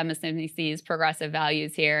impressed with MSNBC's progressive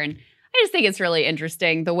values here. And I just think it's really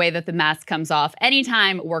interesting the way that the mask comes off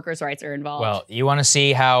anytime workers' rights are involved. Well, you want to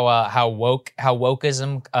see how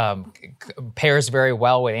wokeism pairs very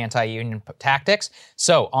well with anti-union tactics?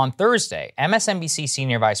 So on Thursday, MSNBC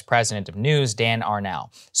Senior Vice President of News, Dan Arnell,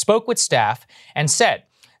 spoke with staff and said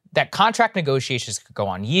that contract negotiations could go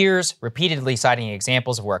on years, repeatedly citing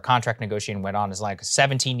examples of where a contract negotiation went on as like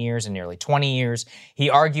 17 years and nearly 20 years. He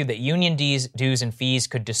argued that union dues and fees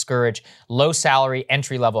could discourage low-salary,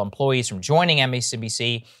 entry-level employees from joining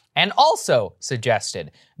MSNBC, and also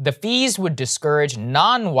suggested the fees would discourage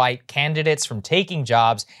non-white candidates from taking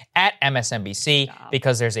jobs at MSNBC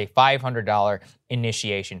because there's a $500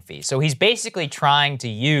 initiation fee. So he's basically trying to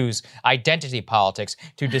use identity politics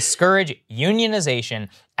to discourage unionization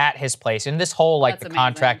at his place. And this whole, like, the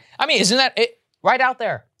contract, I mean, isn't that it? Right out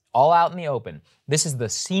there, all out in the open. This is the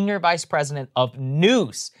senior vice president of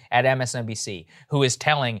news at MSNBC who is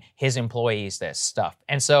telling his employees this stuff.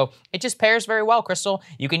 And so it just pairs very well, Crystal.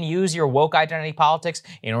 You can use your woke identity politics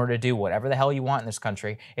in order to do whatever the hell you want in this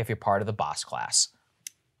country if you're part of the boss class.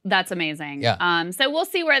 That's amazing. Yeah. So we'll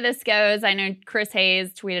see where this goes. I know Chris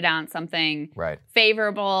Hayes tweeted out something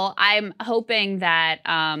favorable. I'm hoping that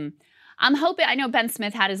I know Ben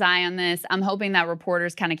Smith had his eye on this. I'm hoping that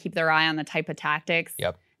reporters kind of keep their eye on the type of tactics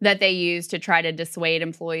that they use to try to dissuade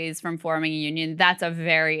employees from forming a union. That's a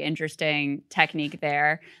very interesting technique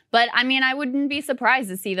there. But I mean, I wouldn't be surprised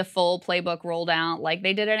to see the full playbook rolled out like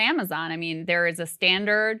they did at Amazon. I mean, there is a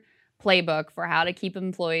standard playbook for how to keep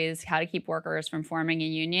employees, how to keep workers from forming a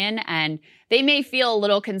union. And they may feel a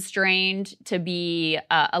little constrained to be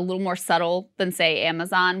a little more subtle than, say,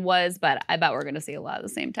 Amazon was, but I bet we're going to see a lot of the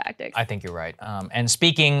same tactics. I think you're right. And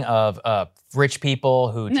speaking of rich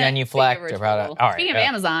people who genuflect. Speaking of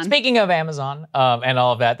Amazon. Speaking of Amazon and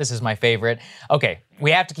all of that, this is my favorite. Okay, We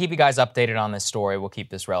have to keep you guys updated on this story. We'll keep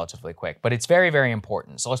this relatively quick, but it's very, very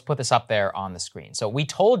important. So let's put this up there on the screen. So we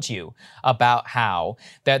told you about how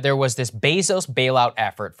that there was this Bezos bailout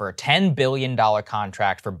effort for a $10 billion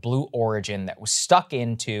contract for Blue Origin that was stuck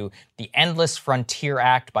into the Endless Frontier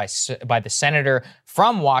Act by the senator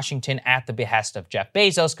from Washington at the behest of Jeff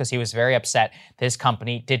Bezos because he was very upset that his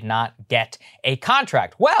company did not get a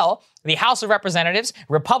contract. Well, the House of Representatives,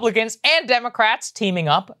 Republicans and Democrats teaming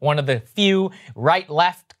up, one of the few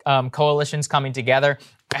right-left coalitions coming together,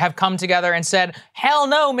 have come together and said, hell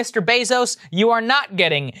no, Mr. Bezos, you are not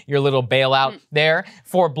getting your little bailout there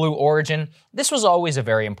for Blue Origin. This was always a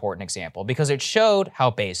very important example because it showed how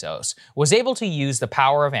Bezos was able to use the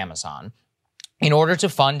power of Amazon in order to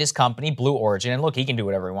fund his company, Blue Origin. And look, he can do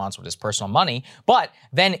whatever he wants with his personal money, but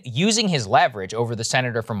then using his leverage over the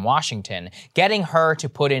senator from Washington, getting her to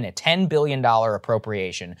put in a $10 billion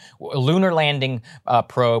appropriation, a lunar landing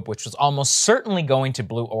probe, which was almost certainly going to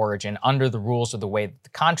Blue Origin under the rules of the way that the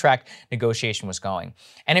contract negotiation was going.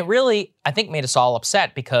 And it really, I think, made us all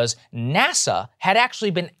upset because NASA had actually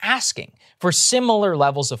been asking for similar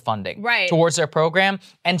levels of funding towards their program.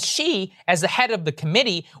 And she, as the head of the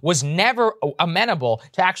committee, was never amenable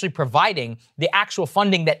to actually providing the actual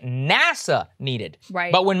funding that NASA needed.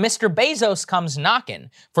 But when Mr. Bezos comes knocking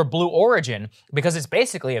for Blue Origin, because it's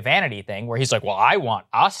basically a vanity thing where he's like, well, I want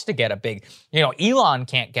us to get a big, Elon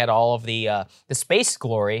can't get all of the space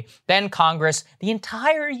glory, then Congress, the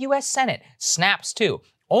entire U.S. Senate snaps too.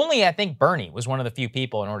 Only, I think, Bernie was one of the few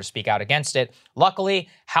people in order to speak out against it. Luckily,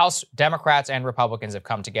 House Democrats and Republicans have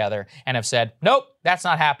come together and have said, nope, that's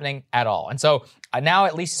not happening at all. And so now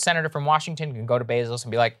at least a senator from Washington can go to Bezos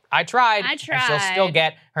and be like, I tried. And she'll still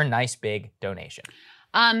get her nice big donation.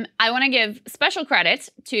 I want to give special credit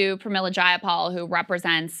to Pramila Jayapal, who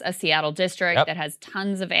represents a Seattle district that has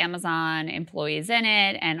tons of Amazon employees in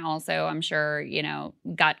it. And also, I'm sure,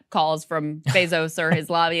 got calls from Bezos or his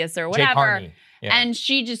lobbyists or whatever. Jake Harney. Yeah. And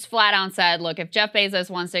she just flat out said, look, if Jeff Bezos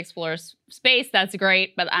wants to explore space, that's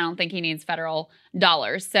great, but I don't think he needs federal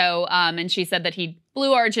dollars. So, and she said that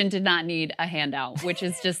Blue Origin did not need a handout, which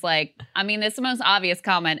is just like, it's the most obvious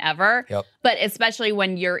comment ever. But especially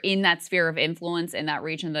when you're in that sphere of influence in that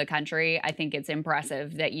region of the country, I think it's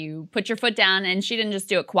impressive that you put your foot down, and she didn't just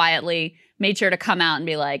do it quietly, made sure to come out and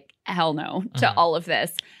be like, hell no to all of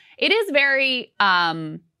this. It is very,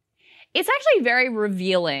 it's actually very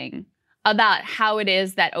revealing about how it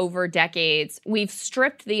is that over decades, we've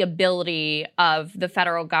stripped the ability of the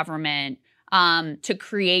federal government to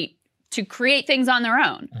create things on their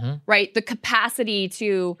own, right? The capacity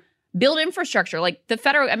to build infrastructure. Like the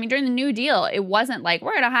federal, during the New Deal, it wasn't like,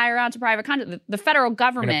 we're going to hire out to private contractors. The federal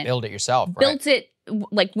government build it yourself, built it,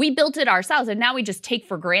 like we built it ourselves, and now we just take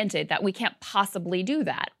for granted that we can't possibly do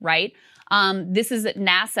that, right? This is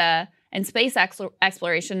NASA. And space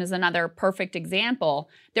exploration is another perfect example.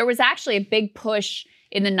 There was actually a big push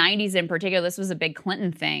in the 90s in particular. This was a big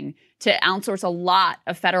Clinton thing to outsource a lot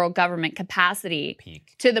of federal government capacity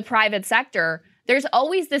to the private sector. There's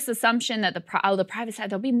always this assumption that the private side,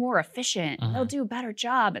 they'll be more efficient. They'll do a better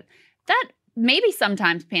job. That maybe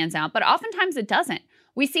sometimes pans out, but oftentimes it doesn't.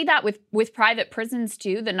 We see that with private prisons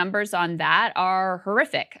too. The numbers on that are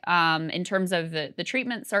horrific in terms of the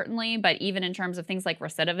treatment, certainly, but even in terms of things like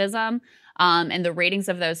recidivism and the ratings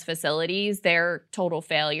of those facilities, they're total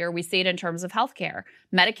failure. We see it in terms of healthcare.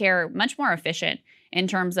 Medicare, much more efficient in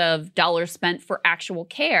terms of dollars spent for actual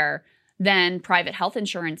care than private health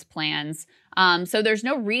insurance plans. So there's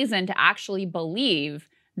no reason to actually believe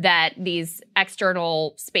that these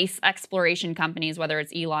external space exploration companies, whether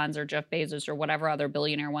it's Elon's or Jeff Bezos or whatever other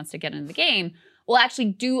billionaire wants to get into the game, will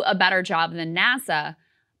actually do a better job than NASA.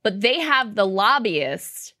 But they have the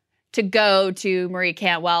lobbyists to go to Marie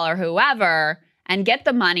Cantwell or whoever and get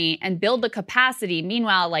the money and build the capacity.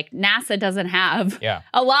 Meanwhile, like NASA doesn't have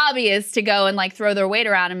a lobbyist to go and like throw their weight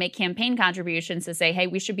around and make campaign contributions to say, hey,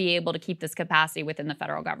 we should be able to keep this capacity within the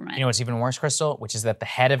federal government. You know what's even worse, Crystal? Which is that the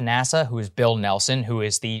head of NASA, who is Bill Nelson, who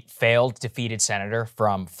is the failed defeated senator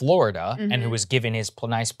from Florida and who was given his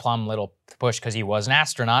nice plum little push because he was an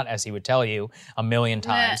astronaut, as he would tell you a million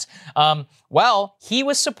times. Well, he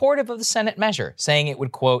was supportive of the Senate measure, saying it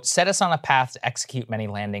would, quote, set us on a path to execute many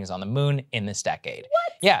landings on the moon in this decade.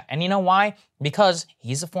 What? Yeah, and you know why? Because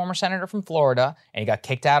he's a former senator from Florida, and he got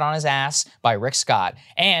kicked out on his ass by Rick Scott,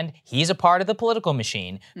 and he's a part of the political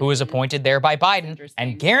machine who was appointed there by Biden,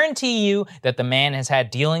 and guarantee you that the man has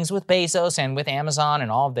had dealings with Bezos and with Amazon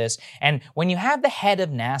and all of this. And when you have the head of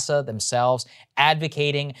NASA themselves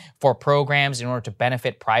advocating for programs in order to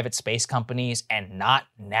benefit private space companies and not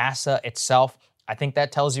NASA itself, I think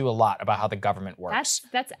that tells you a lot about how the government works.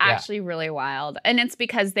 That's actually really wild. And it's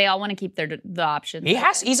because they all want to keep the options.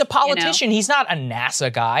 He's a politician. He's not a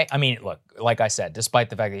NASA guy. I mean, look, like I said, despite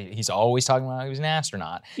the fact that he's always talking about how he was an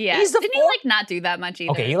astronaut. Yeah. Didn't he not do that much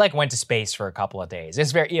either? Okay, he went to space for a couple of days.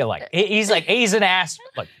 It's very he's an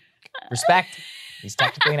astronaut. Look, respect. He's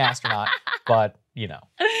technically an astronaut, but yeah.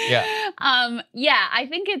 I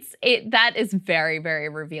think that is very, very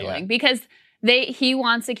revealing because he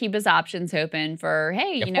wants to keep his options open for,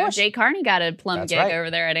 hey, Jay Carney got a plum gig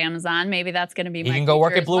over there at Amazon. Maybe that's going to be my He can go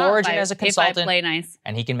work at Blue Origin as a consultant. If I play nice.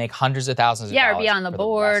 And he can make hundreds of thousands of dollars. Yeah, or be on the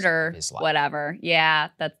board or whatever. Yeah,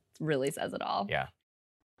 that really says it all. Yeah.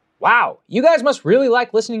 Wow, you guys must really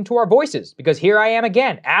like listening to our voices, because here I am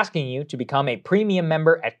again asking you to become a premium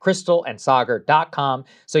member at crystalandsagar.com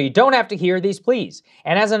so you don't have to hear these pleas.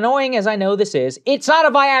 And as annoying as I know this is, it's not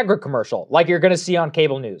a Viagra commercial like you're going to see on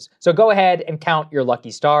cable news. So go ahead and count your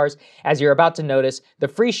lucky stars. As you're about to notice, the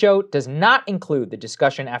free show does not include the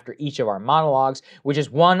discussion after each of our monologues, which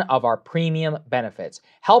is one of our premium benefits.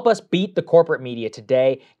 Help us beat the corporate media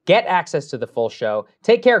today. Get access to the full show.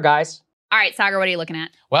 Take care, guys. All right, Sagar, what are you looking at?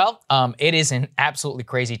 Well, it is an absolutely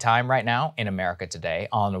crazy time right now in America today.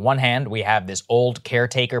 On the one hand, we have this old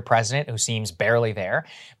caretaker president who seems barely there.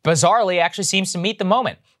 Bizarrely, actually seems to meet the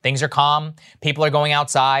moment. Things are calm. People are going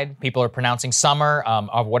outside. People are pronouncing summer,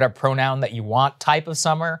 of whatever pronoun that you want type of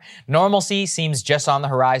summer. Normalcy seems just on the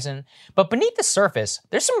horizon. But beneath the surface,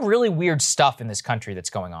 there's some really weird stuff in this country that's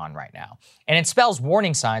going on right now. And it spells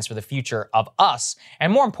warning signs for the future of us.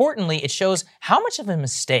 And more importantly, it shows how much of a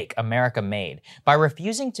mistake America made by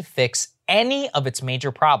refusing to fix any of its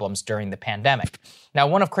major problems during the pandemic. Now,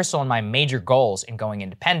 one of Crystal and my major goals in going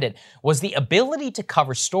independent was the ability to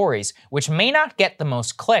cover stories which may not get the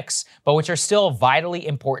most clicks, but which are still vitally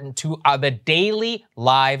important to the daily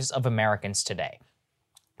lives of Americans today.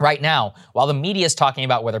 Right now, while the media is talking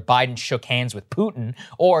about whether Biden shook hands with Putin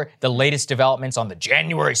or the latest developments on the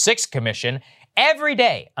January 6th Commission, every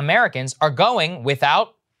day Americans are going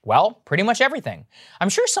without, well, pretty much everything. I'm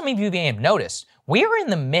sure some of you may have noticed, we are in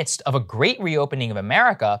the midst of a great reopening of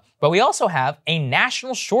America, but we also have a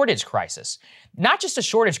national shortage crisis. Not just a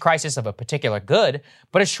shortage crisis of a particular good,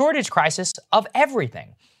 but a shortage crisis of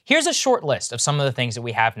everything. Here's a short list of some of the things that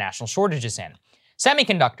we have national shortages in.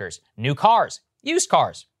 Semiconductors, new cars, used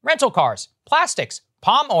cars, rental cars, plastics,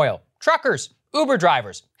 palm oil, truckers, Uber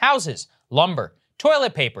drivers, houses, lumber,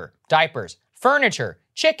 toilet paper, diapers, furniture,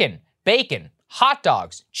 chicken, bacon, hot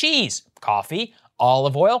dogs, cheese, coffee,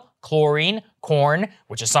 olive oil, chlorine, corn,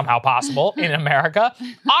 which is somehow possible in America,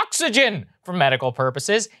 oxygen for medical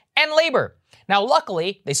purposes, and labor. Now,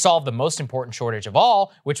 luckily, they solved the most important shortage of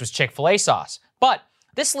all, which was Chick-fil-A sauce. But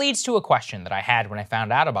this leads to a question that I had when I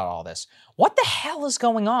found out about all this. What the hell is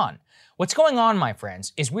going on? What's going on, my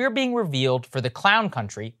friends, is we're being revealed for the clown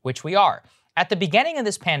country, which we are. At the beginning of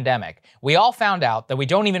this pandemic, we all found out that we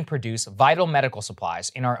don't even produce vital medical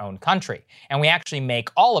supplies in our own country, and we actually make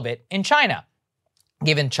all of it in China.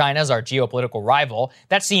 Given China's our geopolitical rival,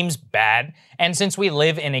 that seems bad. And since we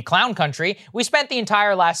live in a clown country, we spent the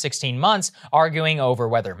entire last 16 months arguing over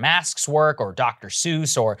whether masks work or Dr.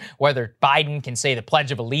 Seuss or whether Biden can say the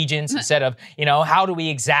Pledge of Allegiance instead of, how do we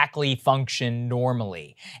exactly function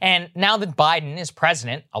normally? And now that Biden is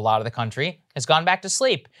president, a lot of the country has gone back to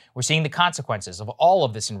sleep. We're seeing the consequences of all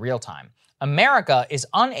of this in real time. America is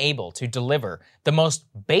unable to deliver the most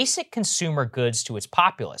basic consumer goods to its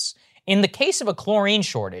populace. In the case of a chlorine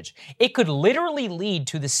shortage, it could literally lead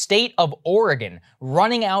to the state of Oregon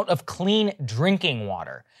running out of clean drinking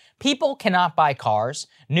water. People cannot buy cars.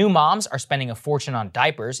 New moms are spending a fortune on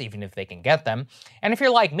diapers, even if they can get them. And if you're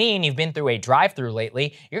like me and you've been through a drive-thru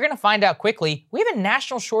lately, you're going to find out quickly we have a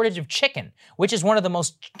national shortage of chicken, which is one of the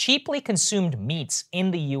most cheaply consumed meats in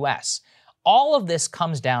the U.S. All of this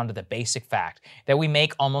comes down to the basic fact that we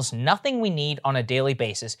make almost nothing we need on a daily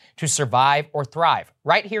basis to survive or thrive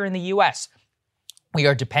right here in the U.S. We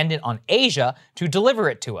are dependent on Asia to deliver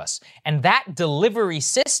it to us. And that delivery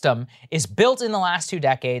system is built in the last 2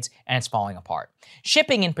 decades and it's falling apart.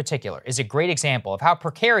 Shipping in particular is a great example of how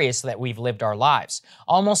precarious that we've lived our lives.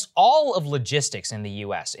 Almost all of logistics in the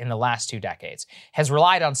US in the last 2 decades has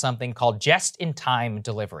relied on something called just-in-time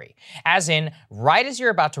delivery. As in, right as you're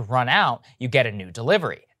about to run out, you get a new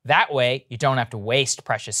delivery. That way, you don't have to waste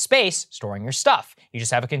precious space storing your stuff. You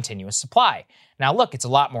just have a continuous supply. Now look, it's a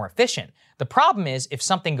lot more efficient. The problem is, if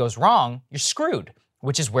something goes wrong, you're screwed,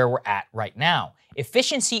 which is where we're at right now.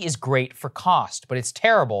 Efficiency is great for cost, but it's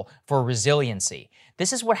terrible for resiliency.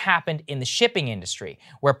 This is what happened in the shipping industry,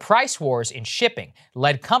 where price wars in shipping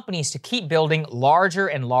led companies to keep building larger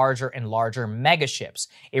and larger and larger mega ships.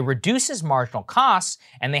 It reduces marginal costs,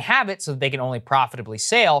 and they have it so that they can only profitably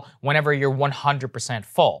sail whenever you're 100%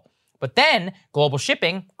 full. But then, global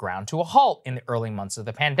shipping ground to a halt in the early months of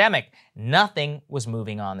the pandemic. Nothing was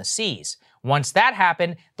moving on the seas. Once that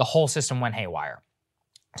happened, the whole system went haywire.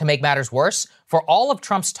 To make matters worse, for all of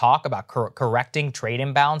Trump's talk about correcting trade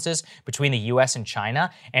imbalances between the US and China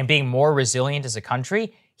and being more resilient as a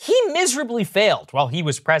country, he miserably failed while he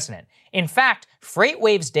was president. In fact,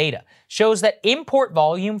 FreightWaves data shows that import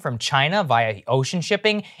volume from China via ocean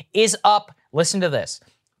shipping is up, listen to this,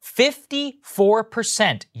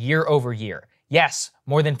 54% year over year. Yes,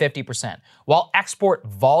 more than 50%. While export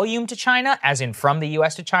volume to China, as in from the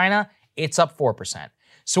US to China, it's up 4%.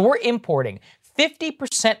 So we're importing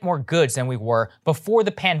 50% more goods than we were before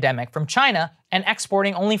the pandemic from China and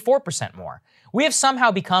exporting only 4% more. We have somehow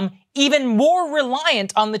become even more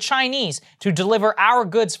reliant on the Chinese to deliver our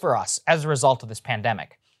goods for us as a result of this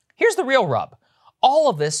pandemic. Here's the real rub. All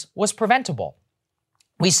of this was preventable.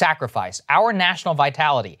 We sacrificed our national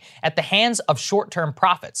vitality at the hands of short-term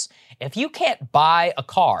profits. If you can't buy a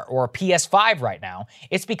car or a PS5 right now,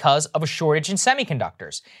 it's because of a shortage in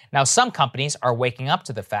semiconductors. Now, some companies are waking up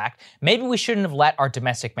to the fact maybe we shouldn't have let our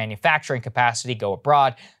domestic manufacturing capacity go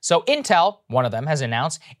abroad. So Intel, one of them, has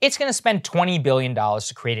announced it's going to spend $20 billion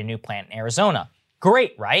to create a new plant in Arizona.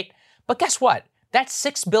 Great, right? But guess what? That's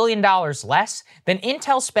 $6 billion less than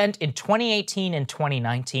Intel spent in 2018 and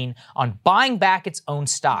 2019 on buying back its own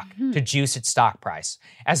stock to juice its stock price.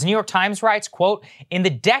 As the New York Times writes, quote, in the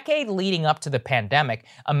decade leading up to the pandemic,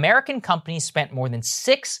 American companies spent more than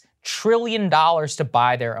 $6 trillion to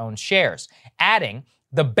buy their own shares, adding,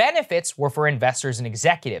 the benefits were for investors and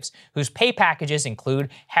executives, whose pay packages include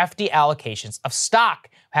hefty allocations of stock,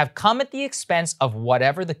 have come at the expense of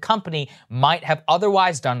whatever the company might have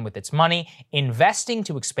otherwise done with its money, investing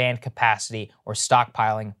to expand capacity or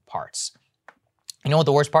stockpiling parts. You know what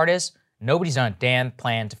the worst part is? Nobody's done a damn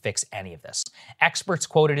plan to fix any of this. Experts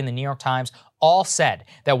quoted in the New York Times all said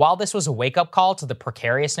that while this was a wake-up call to the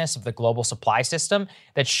precariousness of the global supply system,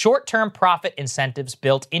 that short-term profit incentives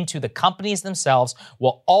built into the companies themselves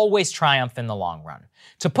will always triumph in the long run.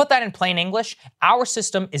 To put that in plain English, our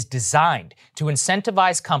system is designed to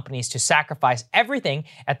incentivize companies to sacrifice everything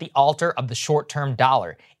at the altar of the short-term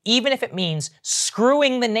dollar, even if it means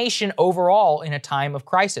screwing the nation overall in a time of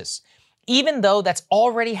crisis. Even though that's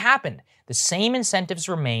already happened, the same incentives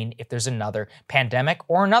remain if there's another pandemic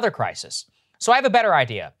or another crisis. So I have a better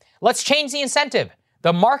idea. Let's change the incentive.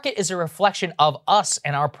 The market is a reflection of us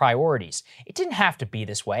and our priorities. It didn't have to be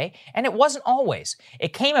this way, and it wasn't always.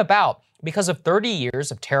 It came about because of 30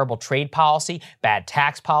 years of terrible trade policy, bad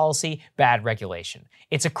tax policy, bad regulation.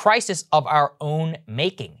 It's a crisis of our own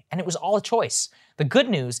making, and it was all a choice. The good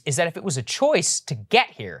news is that if it was a choice to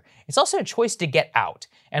get here, it's also a choice to get out.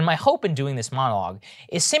 And my hope in doing this monologue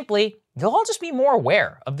is simply you'll all just be more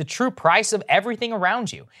aware of the true price of everything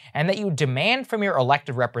around you, and that you demand from your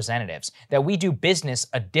elected representatives that we do business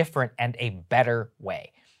a different and a better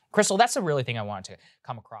way. Crystal, that's the really thing I wanted to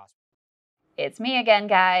come across. It's me again,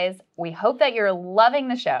 guys. We hope that you're loving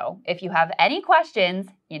the show. If you have any questions,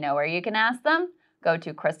 you know where you can ask them. Go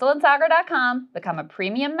to crystalandsagar.com, become a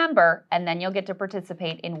premium member, and then you'll get to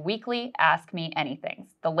participate in weekly Ask Me Anythings.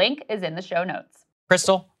 The link is in the show notes.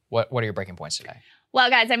 Crystal, what are your breaking points today? Well,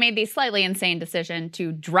 guys, I made the slightly insane decision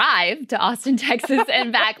to drive to Austin, Texas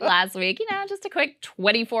and back last week. You know, just a quick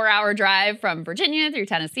 24-hour drive from Virginia through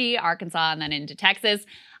Tennessee, Arkansas, and then into Texas.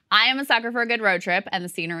 I am a sucker for a good road trip, and the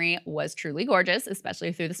scenery was truly gorgeous,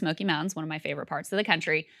 especially through the Smoky Mountains, one of my favorite parts of the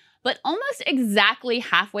country. But almost exactly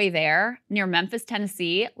halfway there, near Memphis,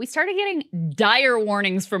 Tennessee, we started getting dire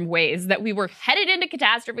warnings from Waze that we were headed into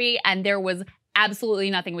catastrophe and there was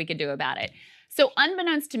absolutely nothing we could do about it. So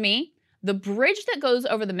unbeknownst to me, the bridge that goes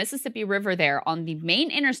over the Mississippi River there on the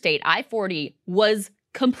main interstate, I-40, was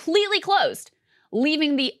completely closed,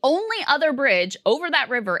 leaving the only other bridge over that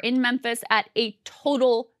river in Memphis at a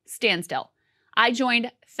total standstill. I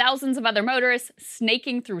joined thousands of other motorists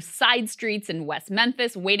snaking through side streets in West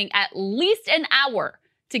Memphis, waiting at least an hour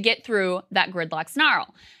to get through that gridlock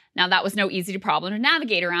snarl. Now, that was no easy problem to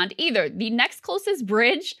navigate around either. The next closest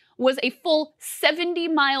bridge was a full 70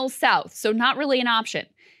 miles south, so not really an option.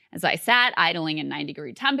 As I sat idling in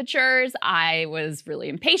 90-degree temperatures, I was really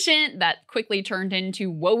impatient. That quickly turned into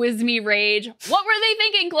woe is me rage. What were they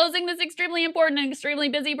thinking closing this extremely important and extremely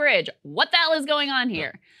busy bridge? What the hell is going on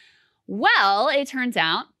here? Well, it turns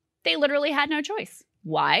out they literally had no choice.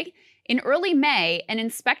 Why? In early May, an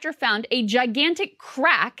inspector found a gigantic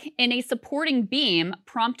crack in a supporting beam,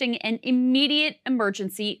 prompting an immediate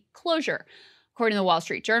emergency closure. According to the Wall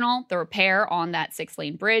Street Journal, the repair on that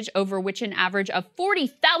 6-lane bridge, over which an average of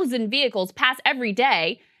 40,000 vehicles pass every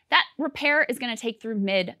day, that repair is going to take through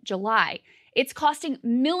mid-July. It's costing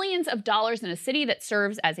millions of dollars in a city that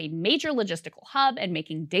serves as a major logistical hub and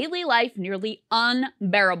making daily life nearly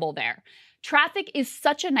unbearable there. Traffic is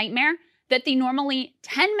such a nightmare that the normally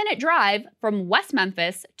 10-minute drive from West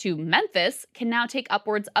Memphis to Memphis can now take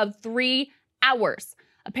upwards of 3 hours.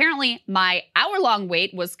 Apparently, my hour-long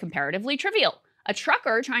wait was comparatively trivial. A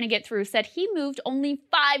trucker trying to get through said he moved only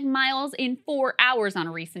 5 miles in 4 hours on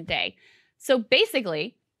a recent day. So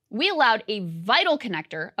basically, we allowed a vital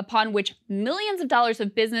connector upon which millions of dollars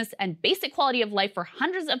of business and basic quality of life for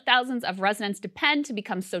hundreds of thousands of residents depend to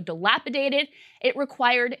become so dilapidated, it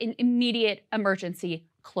required an immediate emergency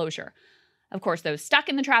closure. Of course, those stuck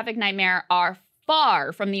in the traffic nightmare are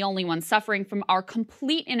far from the only ones suffering from our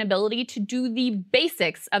complete inability to do the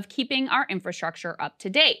basics of keeping our infrastructure up to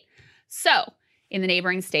date. So, in the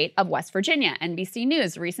neighboring state of West Virginia, NBC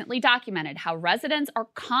News recently documented how residents are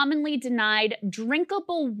commonly denied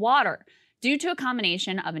drinkable water due to a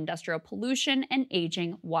combination of industrial pollution and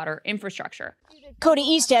aging water infrastructure. Cody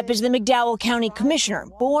Estep is the McDowell County Commissioner,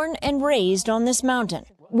 born and raised on this mountain.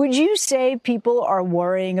 Would you say people are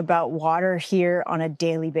worrying about water here on a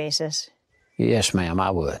daily basis? Yes, ma'am, I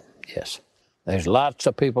would, yes. There's lots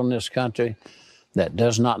of people in this country that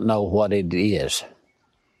does not know what it is,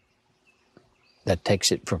 that takes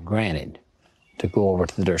it for granted to go over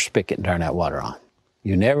to their spigot and turn that water on.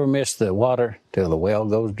 You never miss the water till the well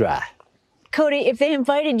goes dry. Cody, if they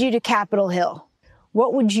invited you to Capitol Hill,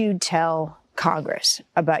 what would you tell Congress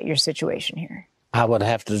about your situation here? I would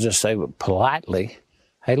have to just say politely,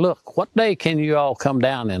 hey, look, what day can you all come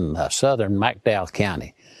down in southern McDowell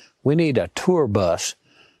County? We need a tour bus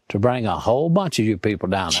to bring a whole bunch of you people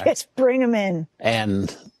down there. Just bring them in.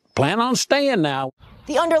 And plan on staying now.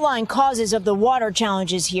 The underlying causes of the water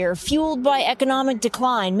challenges here, fueled by economic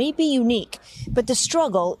decline, may be unique, but the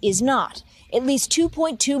struggle is not. At least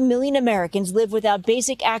 2.2 million Americans live without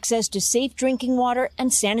basic access to safe drinking water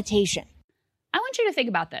and sanitation. I want you to think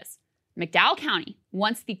about this. McDowell County,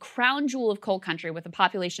 once the crown jewel of coal country with a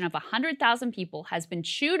population of 100,000 people, has been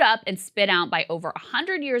chewed up and spit out by over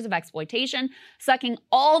 100 years of exploitation, sucking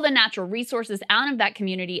all the natural resources out of that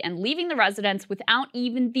community and leaving the residents without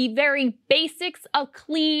even the very basics of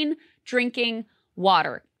clean drinking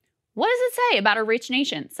water. What does it say about a rich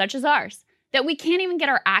nation such as ours? That we can't even get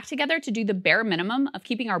our act together to do the bare minimum of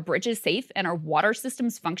keeping our bridges safe and our water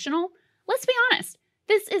systems functional? Let's be honest,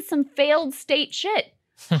 this is some failed state shit.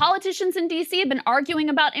 Politicians in D.C. have been arguing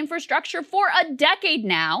about infrastructure for a decade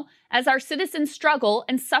now as our citizens struggle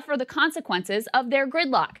and suffer the consequences of their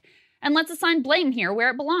gridlock. And let's assign blame here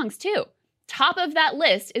where it belongs, too. Top of that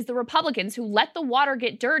list is the Republicans who let the water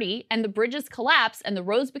get dirty and the bridges collapse and the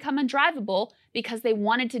roads become undrivable because they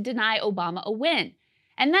wanted to deny Obama a win.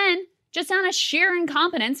 And then, just out of sheer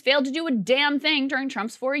incompetence, failed to do a damn thing during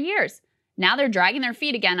Trump's 4 years. Now they're dragging their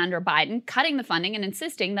feet again under Biden, cutting the funding and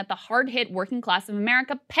insisting that the hard-hit working class of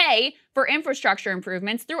America pay for infrastructure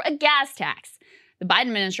improvements through a gas tax. The Biden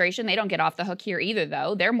administration, they don't get off the hook here either,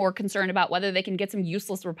 though. They're more concerned about whether they can get some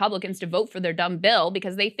useless Republicans to vote for their dumb bill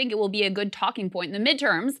because they think it will be a good talking point in the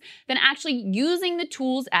midterms than actually using the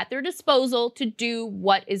tools at their disposal to do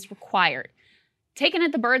what is required. Taken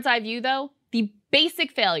at the bird's eye view, though, the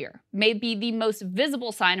basic failure may be the most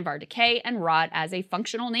visible sign of our decay and rot as a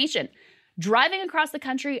functional nation. Driving across the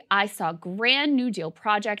country, I saw grand New Deal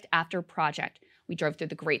project after project. We drove through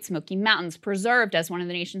the Great Smoky Mountains, preserved as one of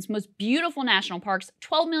the nation's most beautiful national parks.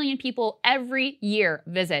 12 million people every year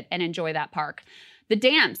visit and enjoy that park. The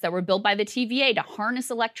dams that were built by the TVA to harness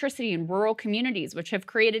electricity in rural communities, which have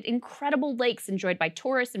created incredible lakes enjoyed by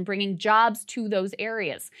tourists and bringing jobs to those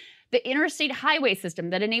areas. The interstate highway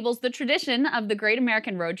system that enables the tradition of the Great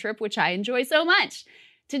American Road Trip, which I enjoy so much.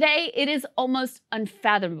 Today, it is almost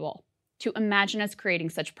unfathomable to imagine us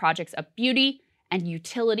creating such projects of beauty and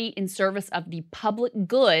utility in service of the public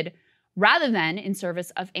good rather than in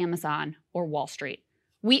service of Amazon or Wall Street.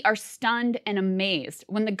 We are stunned and amazed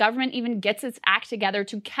when the government even gets its act together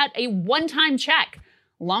to cut a one-time check.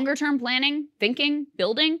 Longer-term planning, thinking,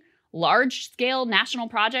 building, large-scale national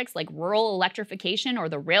projects like rural electrification or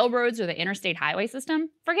the railroads or the interstate highway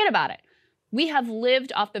system, forget about it. We have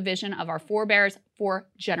lived off the vision of our forebears for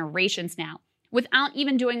generations now, without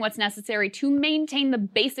even doing what's necessary to maintain the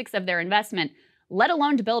basics of their investment, let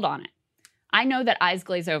alone to build on it. I know that eyes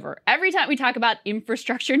glaze over every time we talk about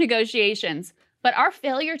infrastructure negotiations, but our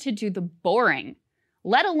failure to do the boring,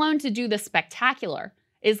 let alone to do the spectacular,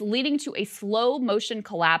 is leading to a slow motion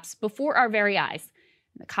collapse before our very eyes.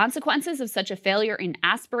 The consequences of such a failure in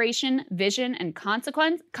aspiration, vision, and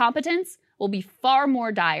competence will be far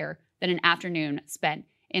more dire than an afternoon spent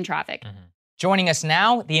in traffic. Joining us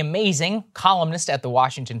now, the amazing columnist at the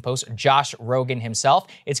Washington Post, Josh Rogin himself.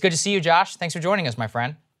 It's good to see you, Josh. Thanks for joining us, my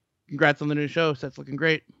friend. Congrats on the new show. That's looking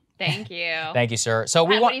great. Thank you. Thank you, sir. So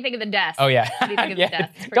What do you think of the desk? Oh, yeah. What do you think of the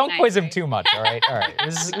desk? It's Don't pretty quiz nice, him too much, all right? All right.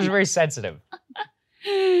 This is very sensitive.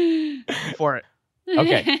 For it.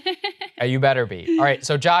 Okay. You better be. All right.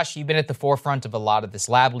 So, Josh, you've been at the forefront of a lot of this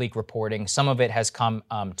lab leak reporting. Some of it has come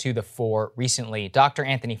to the fore recently. Dr.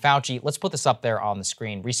 Anthony Fauci, let's put this up there on the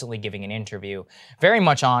screen, recently giving an interview, very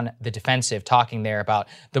much on the defensive, talking there about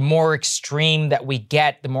the more extreme that we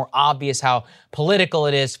get, the more obvious how political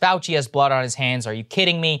it is. Fauci has blood on his hands. Are you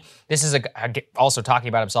kidding me? This is also talking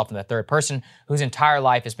about himself in the third person, whose entire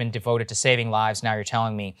life has been devoted to saving lives. Now you're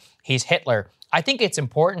telling me he's Hitler. I think it's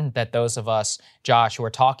important that those of us, Josh, who are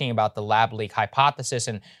talking about the lab leak hypothesis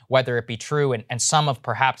and whether it be true and some of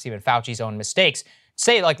perhaps even Fauci's own mistakes,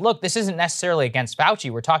 say, like, look, this isn't necessarily against Fauci.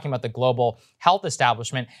 We're talking about the global health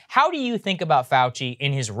establishment. How do you think about Fauci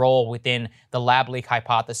in his role within the lab leak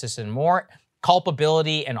hypothesis and more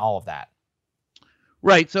culpability and all of that?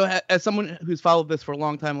 Right. So as someone who's followed this for a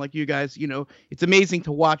long time, like you guys, it's amazing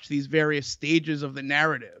to watch these various stages of the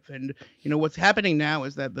narrative. And, what's happening now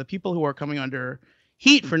is that the people who are coming under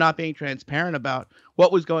heat for not being transparent about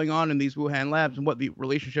what was going on in these Wuhan labs and what the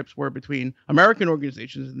relationships were between American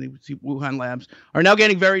organizations and the Wuhan labs are now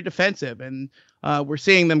getting very defensive. And we're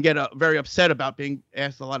seeing them get very upset about being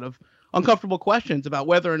asked a lot of uncomfortable questions about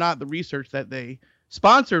whether or not the research that they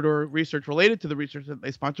sponsored or research related to the research that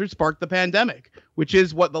they sponsored sparked the pandemic, which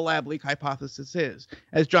is what the lab leak hypothesis is.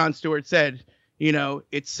 As Jon Stewart said,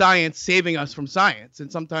 it's science saving us from science. And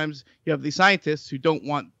sometimes you have these scientists who don't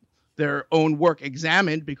want their own work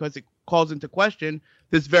examined because it calls into question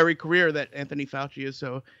this very career that Anthony Fauci is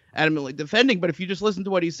so adamantly defending. But if you just listen to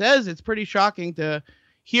what he says, it's pretty shocking to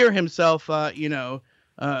hear himself,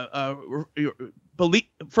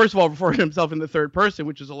 first of all, refer to himself in the third person,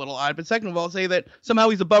 which is a little odd. But second of all, say that somehow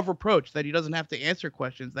he's above reproach, that he doesn't have to answer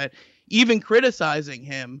questions, that even criticizing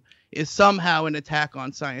him is somehow an attack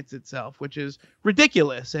on science itself, which is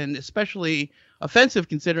ridiculous and especially offensive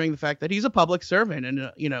considering the fact that he's a public servant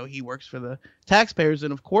and, he works for the taxpayers.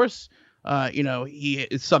 And of course, he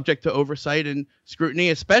is subject to oversight and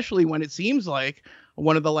scrutiny, especially when it seems like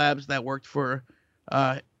one of the labs that worked for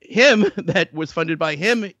him, that was funded by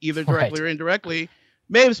him, either directly or indirectly,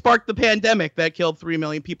 may have sparked the pandemic that killed 3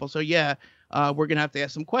 million people. So yeah, we're going to have to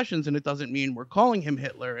ask some questions, and it doesn't mean we're calling him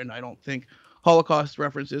Hitler. And I don't think Holocaust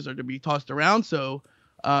references are to be tossed around so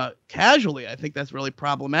casually. I think that's really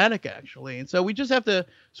problematic, actually. And so we just have to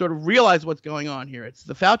sort of realize what's going on here. It's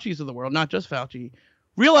the Faucis of the world, not just Fauci,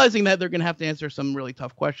 realizing that they're going to have to answer some really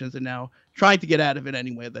tough questions and now trying to get out of it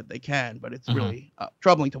any way that they can. But it's really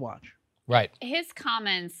troubling to watch. Right. His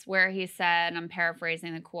comments where he said, I'm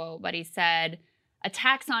paraphrasing the quote, but he said,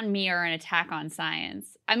 attacks on me are an attack on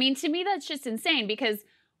science. I mean, to me, that's just insane because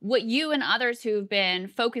what you and others who've been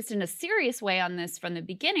focused in a serious way on this from the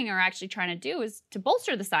beginning are actually trying to do is to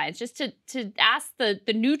bolster the science, just to ask the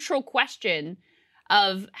neutral question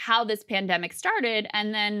of how this pandemic started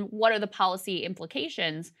and then what are the policy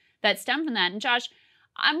implications that stem from that. And Josh,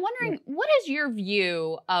 I'm wondering, what is your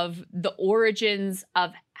view of the origins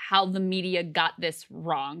of how the media got this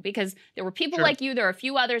wrong? Because there were people like you, there are a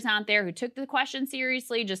few others out there who took the question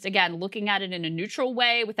seriously, just again, looking at it in a neutral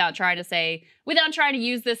way without trying to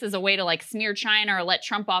use this as a way to like smear China or let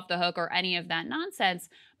Trump off the hook or any of that nonsense.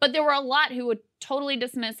 But there were a lot who were totally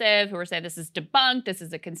dismissive, who were saying this is debunked, this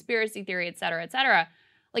is a conspiracy theory, et cetera, et cetera.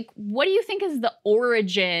 Like, what do you think is the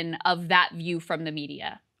origin of that view from the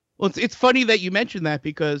media? Well, it's funny that you mentioned that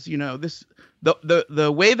because,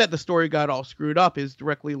 the way that the story got all screwed up is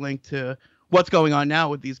directly linked to what's going on now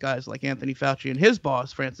with these guys like Anthony Fauci and his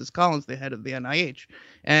boss, Francis Collins, the head of the NIH.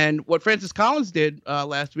 And what Francis Collins did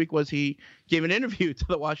last week was he gave an interview to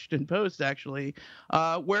the Washington Post, actually,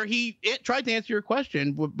 where he tried to answer your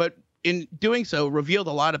question, but in doing so revealed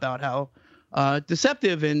a lot about how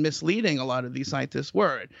deceptive and misleading a lot of these scientists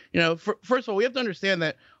were. First of all, we have to understand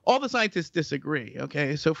that all the scientists disagree,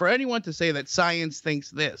 okay? So for anyone to say that science thinks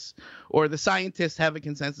this or the scientists have a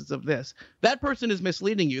consensus of this, that person is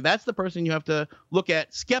misleading you. That's the person you have to look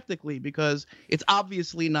at skeptically because it's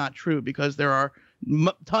obviously not true because there are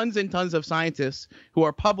tons and tons of scientists who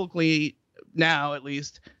are publicly now at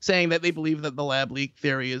least saying that they believe that the lab leak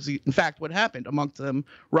theory is in fact what happened. Amongst them,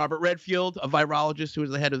 Robert Redfield, a virologist who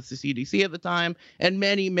was the head of the CDC at the time, and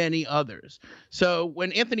many, many others. So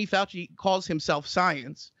when Anthony Fauci calls himself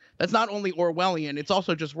science, That's not only Orwellian, it's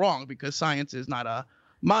also just wrong because science is not a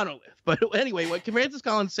monolith. But anyway, what Francis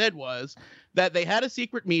Collins said was that they had a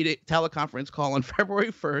secret teleconference call on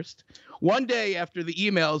February 1st, one day after the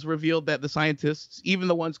emails revealed that the scientists, even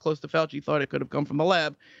the ones close to Fauci, thought it could have come from the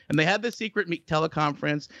lab. And they had this secret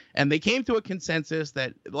teleconference, and they came to a consensus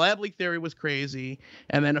that the lab leak theory was crazy.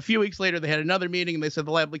 And then a few weeks later, they had another meeting, and they said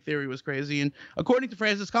the lab leak theory was crazy. And according to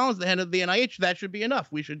Francis Collins, the head of the NIH, that should be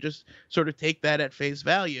enough. We should just sort of take that at face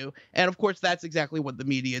value. And of course, that's exactly what the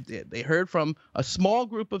media did. They heard from a small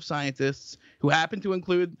group of scientists who happened to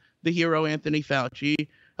include the hero Anthony Fauci,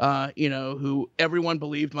 who everyone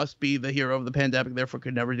believed must be the hero of the pandemic, therefore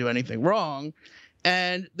could never do anything wrong.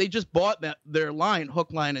 And they just bought their line,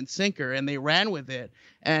 hook, line, and sinker, and they ran with it.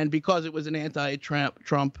 And because it was an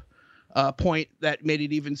anti-Trump point, that made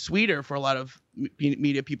it even sweeter for a lot of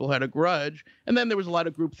media people who had a grudge. And then there was a lot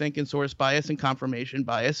of groupthink and source bias and confirmation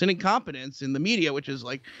bias and incompetence in the media, which is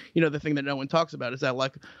like, the thing that no one talks about is that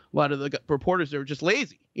like a lot of the reporters, they were just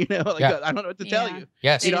lazy, I don't know what to tell you.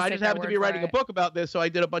 Yes. I just happened to be writing a book about this, so I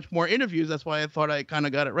did a bunch more interviews. That's why I thought I kind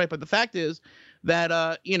of got it right. But the fact is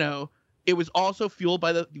that, it was also fueled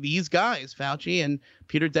by these guys, Fauci and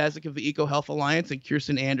Peter Daszak of the EcoHealth Alliance and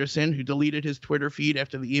Kirsten Anderson, who deleted his Twitter feed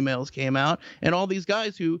after the emails came out, and all these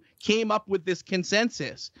guys who came up with this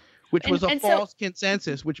consensus, which was a false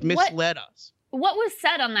consensus, which misled us. What was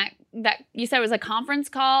said on that you said it was a conference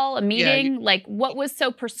call, a meeting? Like, what was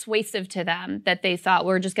so persuasive to them that they thought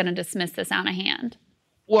we're just going to dismiss this out of hand?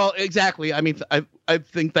 Well, exactly. I mean, I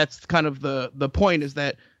think that's kind of the point, is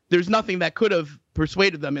that there's nothing that could have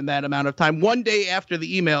persuaded them in that amount of time. One day after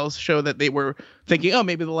the emails show that they were thinking, oh,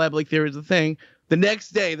 maybe the lab leak theory is a thing. The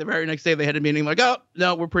very next day, they had a meeting like, oh,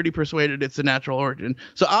 no, we're pretty persuaded it's a natural origin.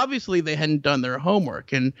 So obviously they hadn't done their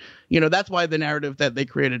homework. And, that's why the narrative that they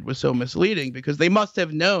created was so misleading, because they must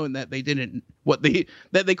have known that they couldn't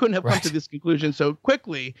have come to this conclusion so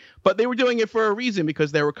quickly. But they were doing it for a reason,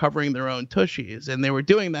 because they were covering their own tushies. And they were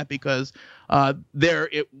doing that because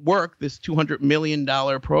it worked, this $200 million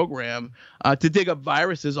program to dig up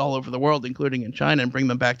viruses all over the world, including in China, and bring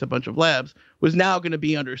them back to a bunch of labs, was now going to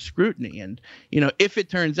be under scrutiny. And, if it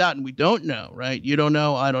turns out, and we don't know, right? You don't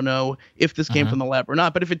know, I don't know if this came from the lab or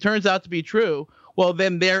not, but if it turns out to be true, well,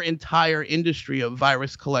 then their entire industry of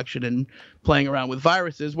virus collection and playing around with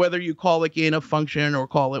viruses, whether you call it gain of function or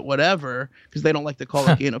call it whatever, because they don't like to call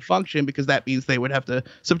it gain of function, because that means they would have to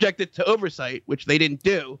subject it to oversight, which they didn't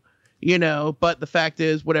do, but the fact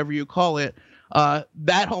is, whatever you call it,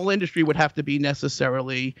 that whole industry would have to be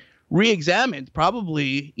necessarily re-examined,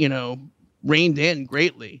 probably, reined in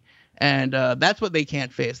greatly. And that's what they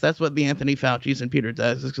can't face. That's what the Anthony Fauci's and Peter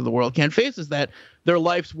Daszak's of the world can't face, is that their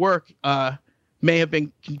life's work may have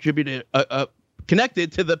been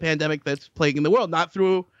connected to the pandemic that's plaguing the world, not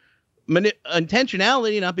through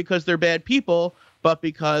intentionality, not because they're bad people, but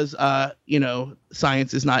because,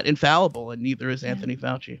 science is not infallible, and neither is Anthony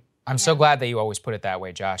Fauci. I'm so glad that you always put it that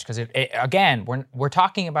way, Josh, because again, we're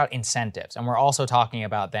talking about incentives, and we're also talking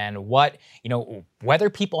about then whether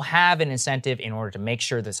people have an incentive in order to make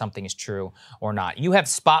sure that something is true or not. You have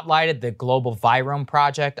spotlighted the Global Virome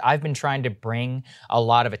Project. I've been trying to bring a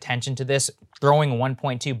lot of attention to this. Throwing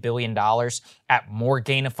 $1.2 billion at more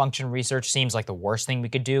gain-of-function research seems like the worst thing we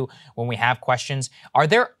could do when we have questions. Are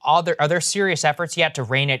there serious efforts yet to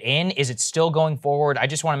rein it in? Is it still going forward? I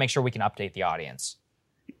just want to make sure we can update the audience.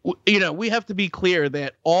 We have to be clear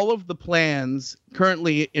that all of the plans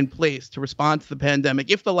currently in place to respond to the pandemic,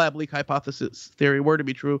 if the lab leak hypothesis theory were to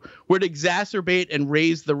be true, would exacerbate and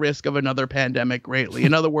raise the risk of another pandemic greatly.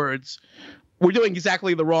 In other words, we're doing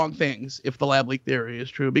exactly the wrong things if the lab leak theory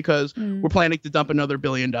is true, because we're planning to dump another $1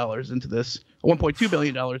 billion into this, $1.2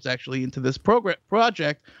 billion actually, into this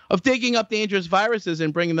project of digging up dangerous viruses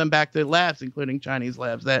and bringing them back to labs, including Chinese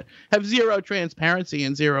labs that have zero transparency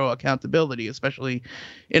and zero accountability, especially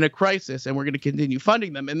in a crisis. And we're going to continue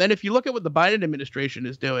funding them. And then if you look at what the Biden administration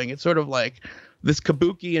is doing, it's sort of like this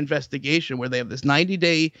kabuki investigation where they have this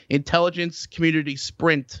 90-day intelligence community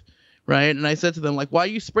sprint. Right. And I said to them, like, why are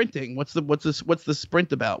you sprinting? What's the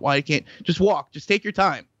sprint about? Why you can't just walk? Just take your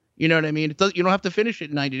time. You know what I mean? You don't have to finish it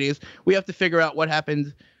in 90 days. We have to figure out what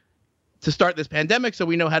happened to start this pandemic so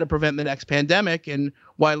we know how to prevent the next pandemic and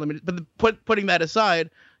why limit it. But putting that aside,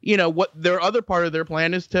 what their other part of their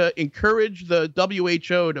plan is to encourage the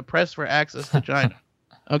WHO to press for access to China.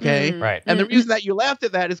 Okay. Right. And the reason that you laughed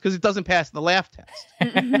at that is because it doesn't pass the laugh test.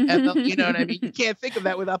 You know what I mean? You can't think of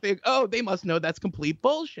that without being, oh, they must know that's complete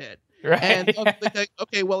bullshit. Right. And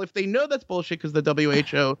okay, well, if they know that's bullshit because the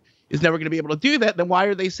WHO is never going to be able to do that, then why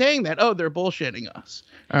are they saying that? Oh, they're bullshitting us.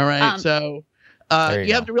 All right. So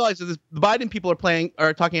You have to realize that the Biden people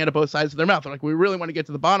are talking out of both sides of their mouth. They're like, we really want to get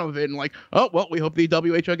to the bottom of it, and like, oh well, we hope the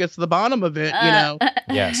WHO gets to the bottom of it.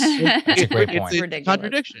 Yes, that's a great point. It's a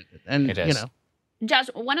contradiction, and it is. Josh,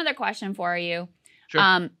 one other question for you.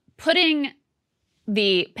 Sure. Putting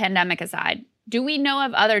the pandemic aside, do we know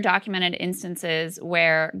of other documented instances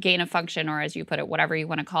where gain of function, or as you put it, whatever you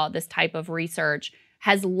want to call it, this type of research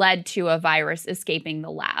has led to a virus escaping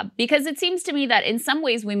the lab? Because it seems to me that in some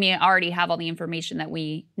ways we may already have all the information that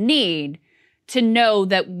we need to know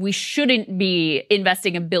that we shouldn't be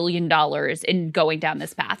investing $1 billion in going down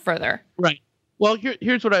this path further. Right. Well,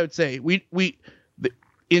 here's what I would say.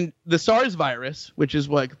 In the SARS virus, which is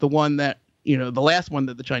like the one that, the last one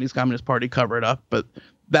that the Chinese Communist Party covered up, but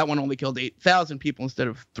that one only killed 8,000 people instead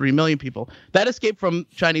of 3 million people. That escaped from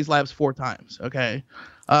Chinese labs 4 times. Okay.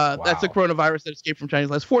 That's a coronavirus that escaped from Chinese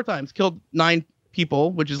labs 4 times, killed 9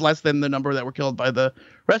 people, which is less than the number that were killed by the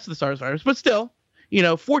rest of the SARS virus. But still,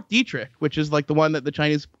 Fort Detrick, which is like the one that the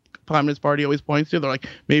Chinese Communist Party always points to. They're like,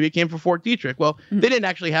 maybe it came from Fort Detrick. Well, they didn't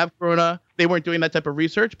actually have corona. They weren't doing that type of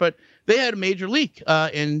research, but they had a major leak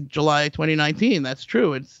in July 2019. That's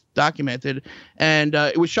true. It's documented. And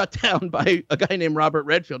it was shut down by a guy named Robert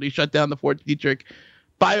Redfield. He shut down the Fort Detrick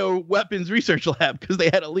bioweapons research lab because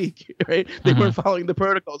they had a leak, right? They weren't following the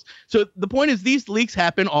protocols. So the point is, these leaks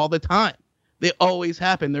happen all the time. They always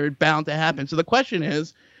happen. They're bound to happen. So the question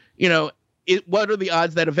is, what are the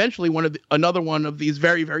odds that eventually another one of these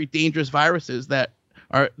very, very dangerous viruses that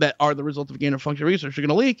are the result of gain of function research are going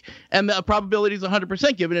to leak? And the probability is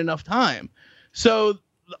 100% given enough time. So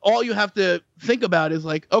all you have to think about is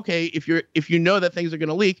like, okay, if you know that things are going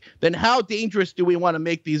to leak, then how dangerous do we want to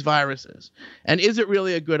make these viruses? And is it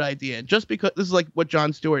really a good idea? Just because this is like what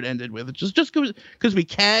Jon Stewart ended with, just because we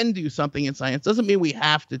can do something in science doesn't mean we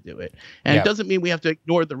have to do it, and it doesn't mean we have to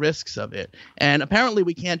ignore the risks of it. And apparently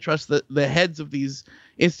we can't trust the heads of these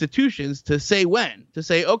institutions to say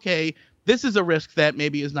okay, this is a risk that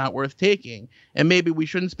maybe is not worth taking, and maybe we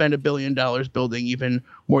shouldn't spend $1 billion building even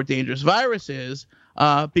more dangerous viruses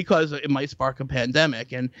because it might spark a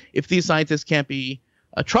pandemic. And if these scientists can't be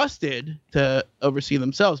trusted to oversee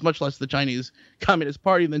themselves, much less the Chinese Communist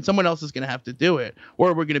Party, then someone else is going to have to do it,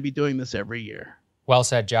 or we're going to be doing this every year. Well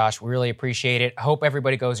said, Josh. We really appreciate it. I hope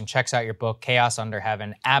everybody goes and checks out your book, Chaos Under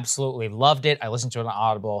Heaven. Absolutely loved it. I listened to it on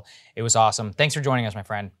Audible. It was awesome. Thanks for joining us, my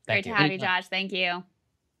friend. Thank you. Great to have you, Josh. Thank you.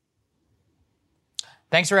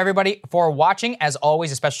 Thanks for everybody for watching. As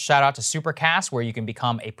always, a special shout out to Supercast, where you can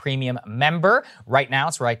become a premium member. Right now,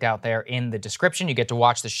 it's right out there in the description. You get to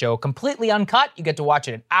watch the show completely uncut. You get to watch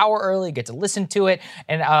it an hour early. You get to listen to it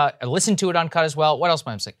and listen to it uncut as well. What else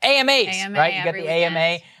am I saying? AMAs, right? You get the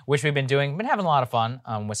AMA, which we've been doing. Been having a lot of fun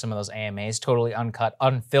with some of those AMAs, totally uncut,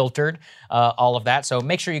 unfiltered, all of that. So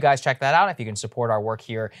make sure you guys check that out. If you can support our work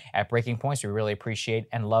here at Breaking Points, we really appreciate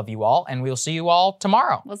and love you all. And we'll see you all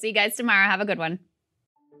tomorrow. We'll see you guys tomorrow. Have a good one.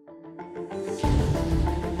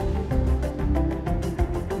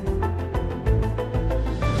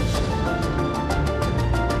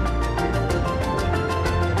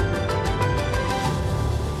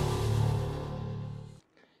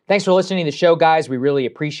 Thanks for listening to the show, guys. We really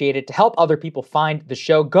appreciate it. To help other people find the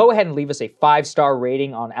show, go ahead and leave us a 5-star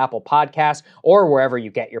rating on Apple Podcasts or wherever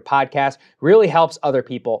you get your podcasts. Really helps other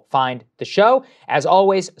people find the show. As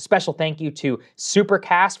always, special thank you to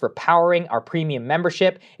Supercast for powering our premium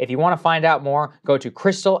membership. If you want to find out more, go to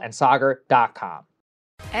crystalandsagar.com.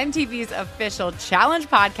 MTV's official Challenge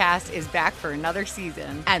podcast is back for another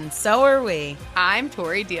season. And so are we. I'm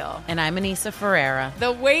Tori Deal. And I'm Anissa Ferreira.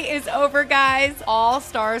 The wait is over, guys. All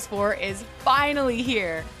Stars 4 is finally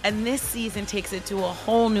here. And this season takes it to a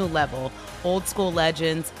whole new level. Old school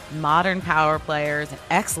legends, modern power players, and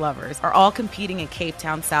ex-lovers are all competing in Cape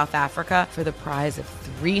Town, South Africa for the prize of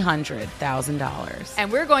 $300,000.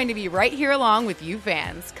 And we're going to be right here along with you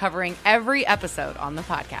fans, covering every episode on the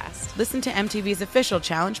podcast. Listen to MTV's official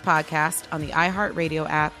Challenge podcast on the iHeartRadio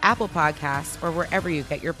app, Apple Podcasts, or wherever you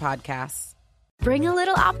get your podcasts. Bring a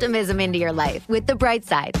little optimism into your life with The Bright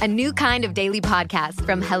Side, a new kind of daily podcast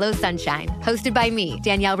from Hello Sunshine, hosted by me,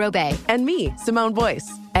 Danielle Robay. And me, Simone Boyce.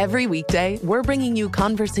 Every weekday, we're bringing you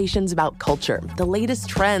conversations about culture, the latest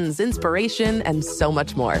trends, inspiration, and so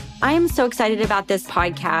much more. I am so excited about this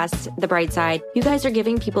podcast, The Bright Side. You guys are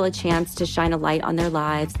giving people a chance to shine a light on their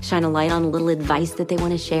lives, shine a light on a little advice that they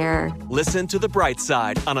want to share. Listen to The Bright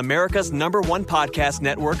Side on America's #1 podcast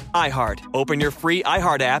network, iHeart. Open your free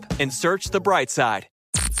iHeart app and search The Bright Side.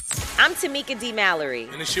 I'm Tamika D. Mallory.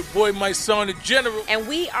 And it's your boy, my son, the General. And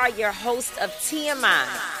we are your hosts of TMI.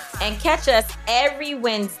 And catch us every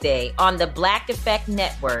Wednesday on the Black Effect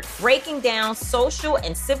Network, breaking down social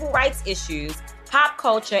and civil rights issues, pop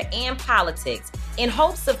culture, and politics in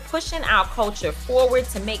hopes of pushing our culture forward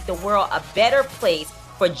to make the world a better place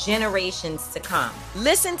for generations to come.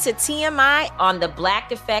 Listen to TMI on the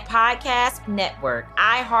Black Effect Podcast Network,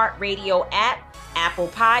 iHeartRadio app, Apple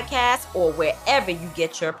Podcasts, or wherever you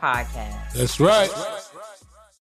get your podcasts. That's right.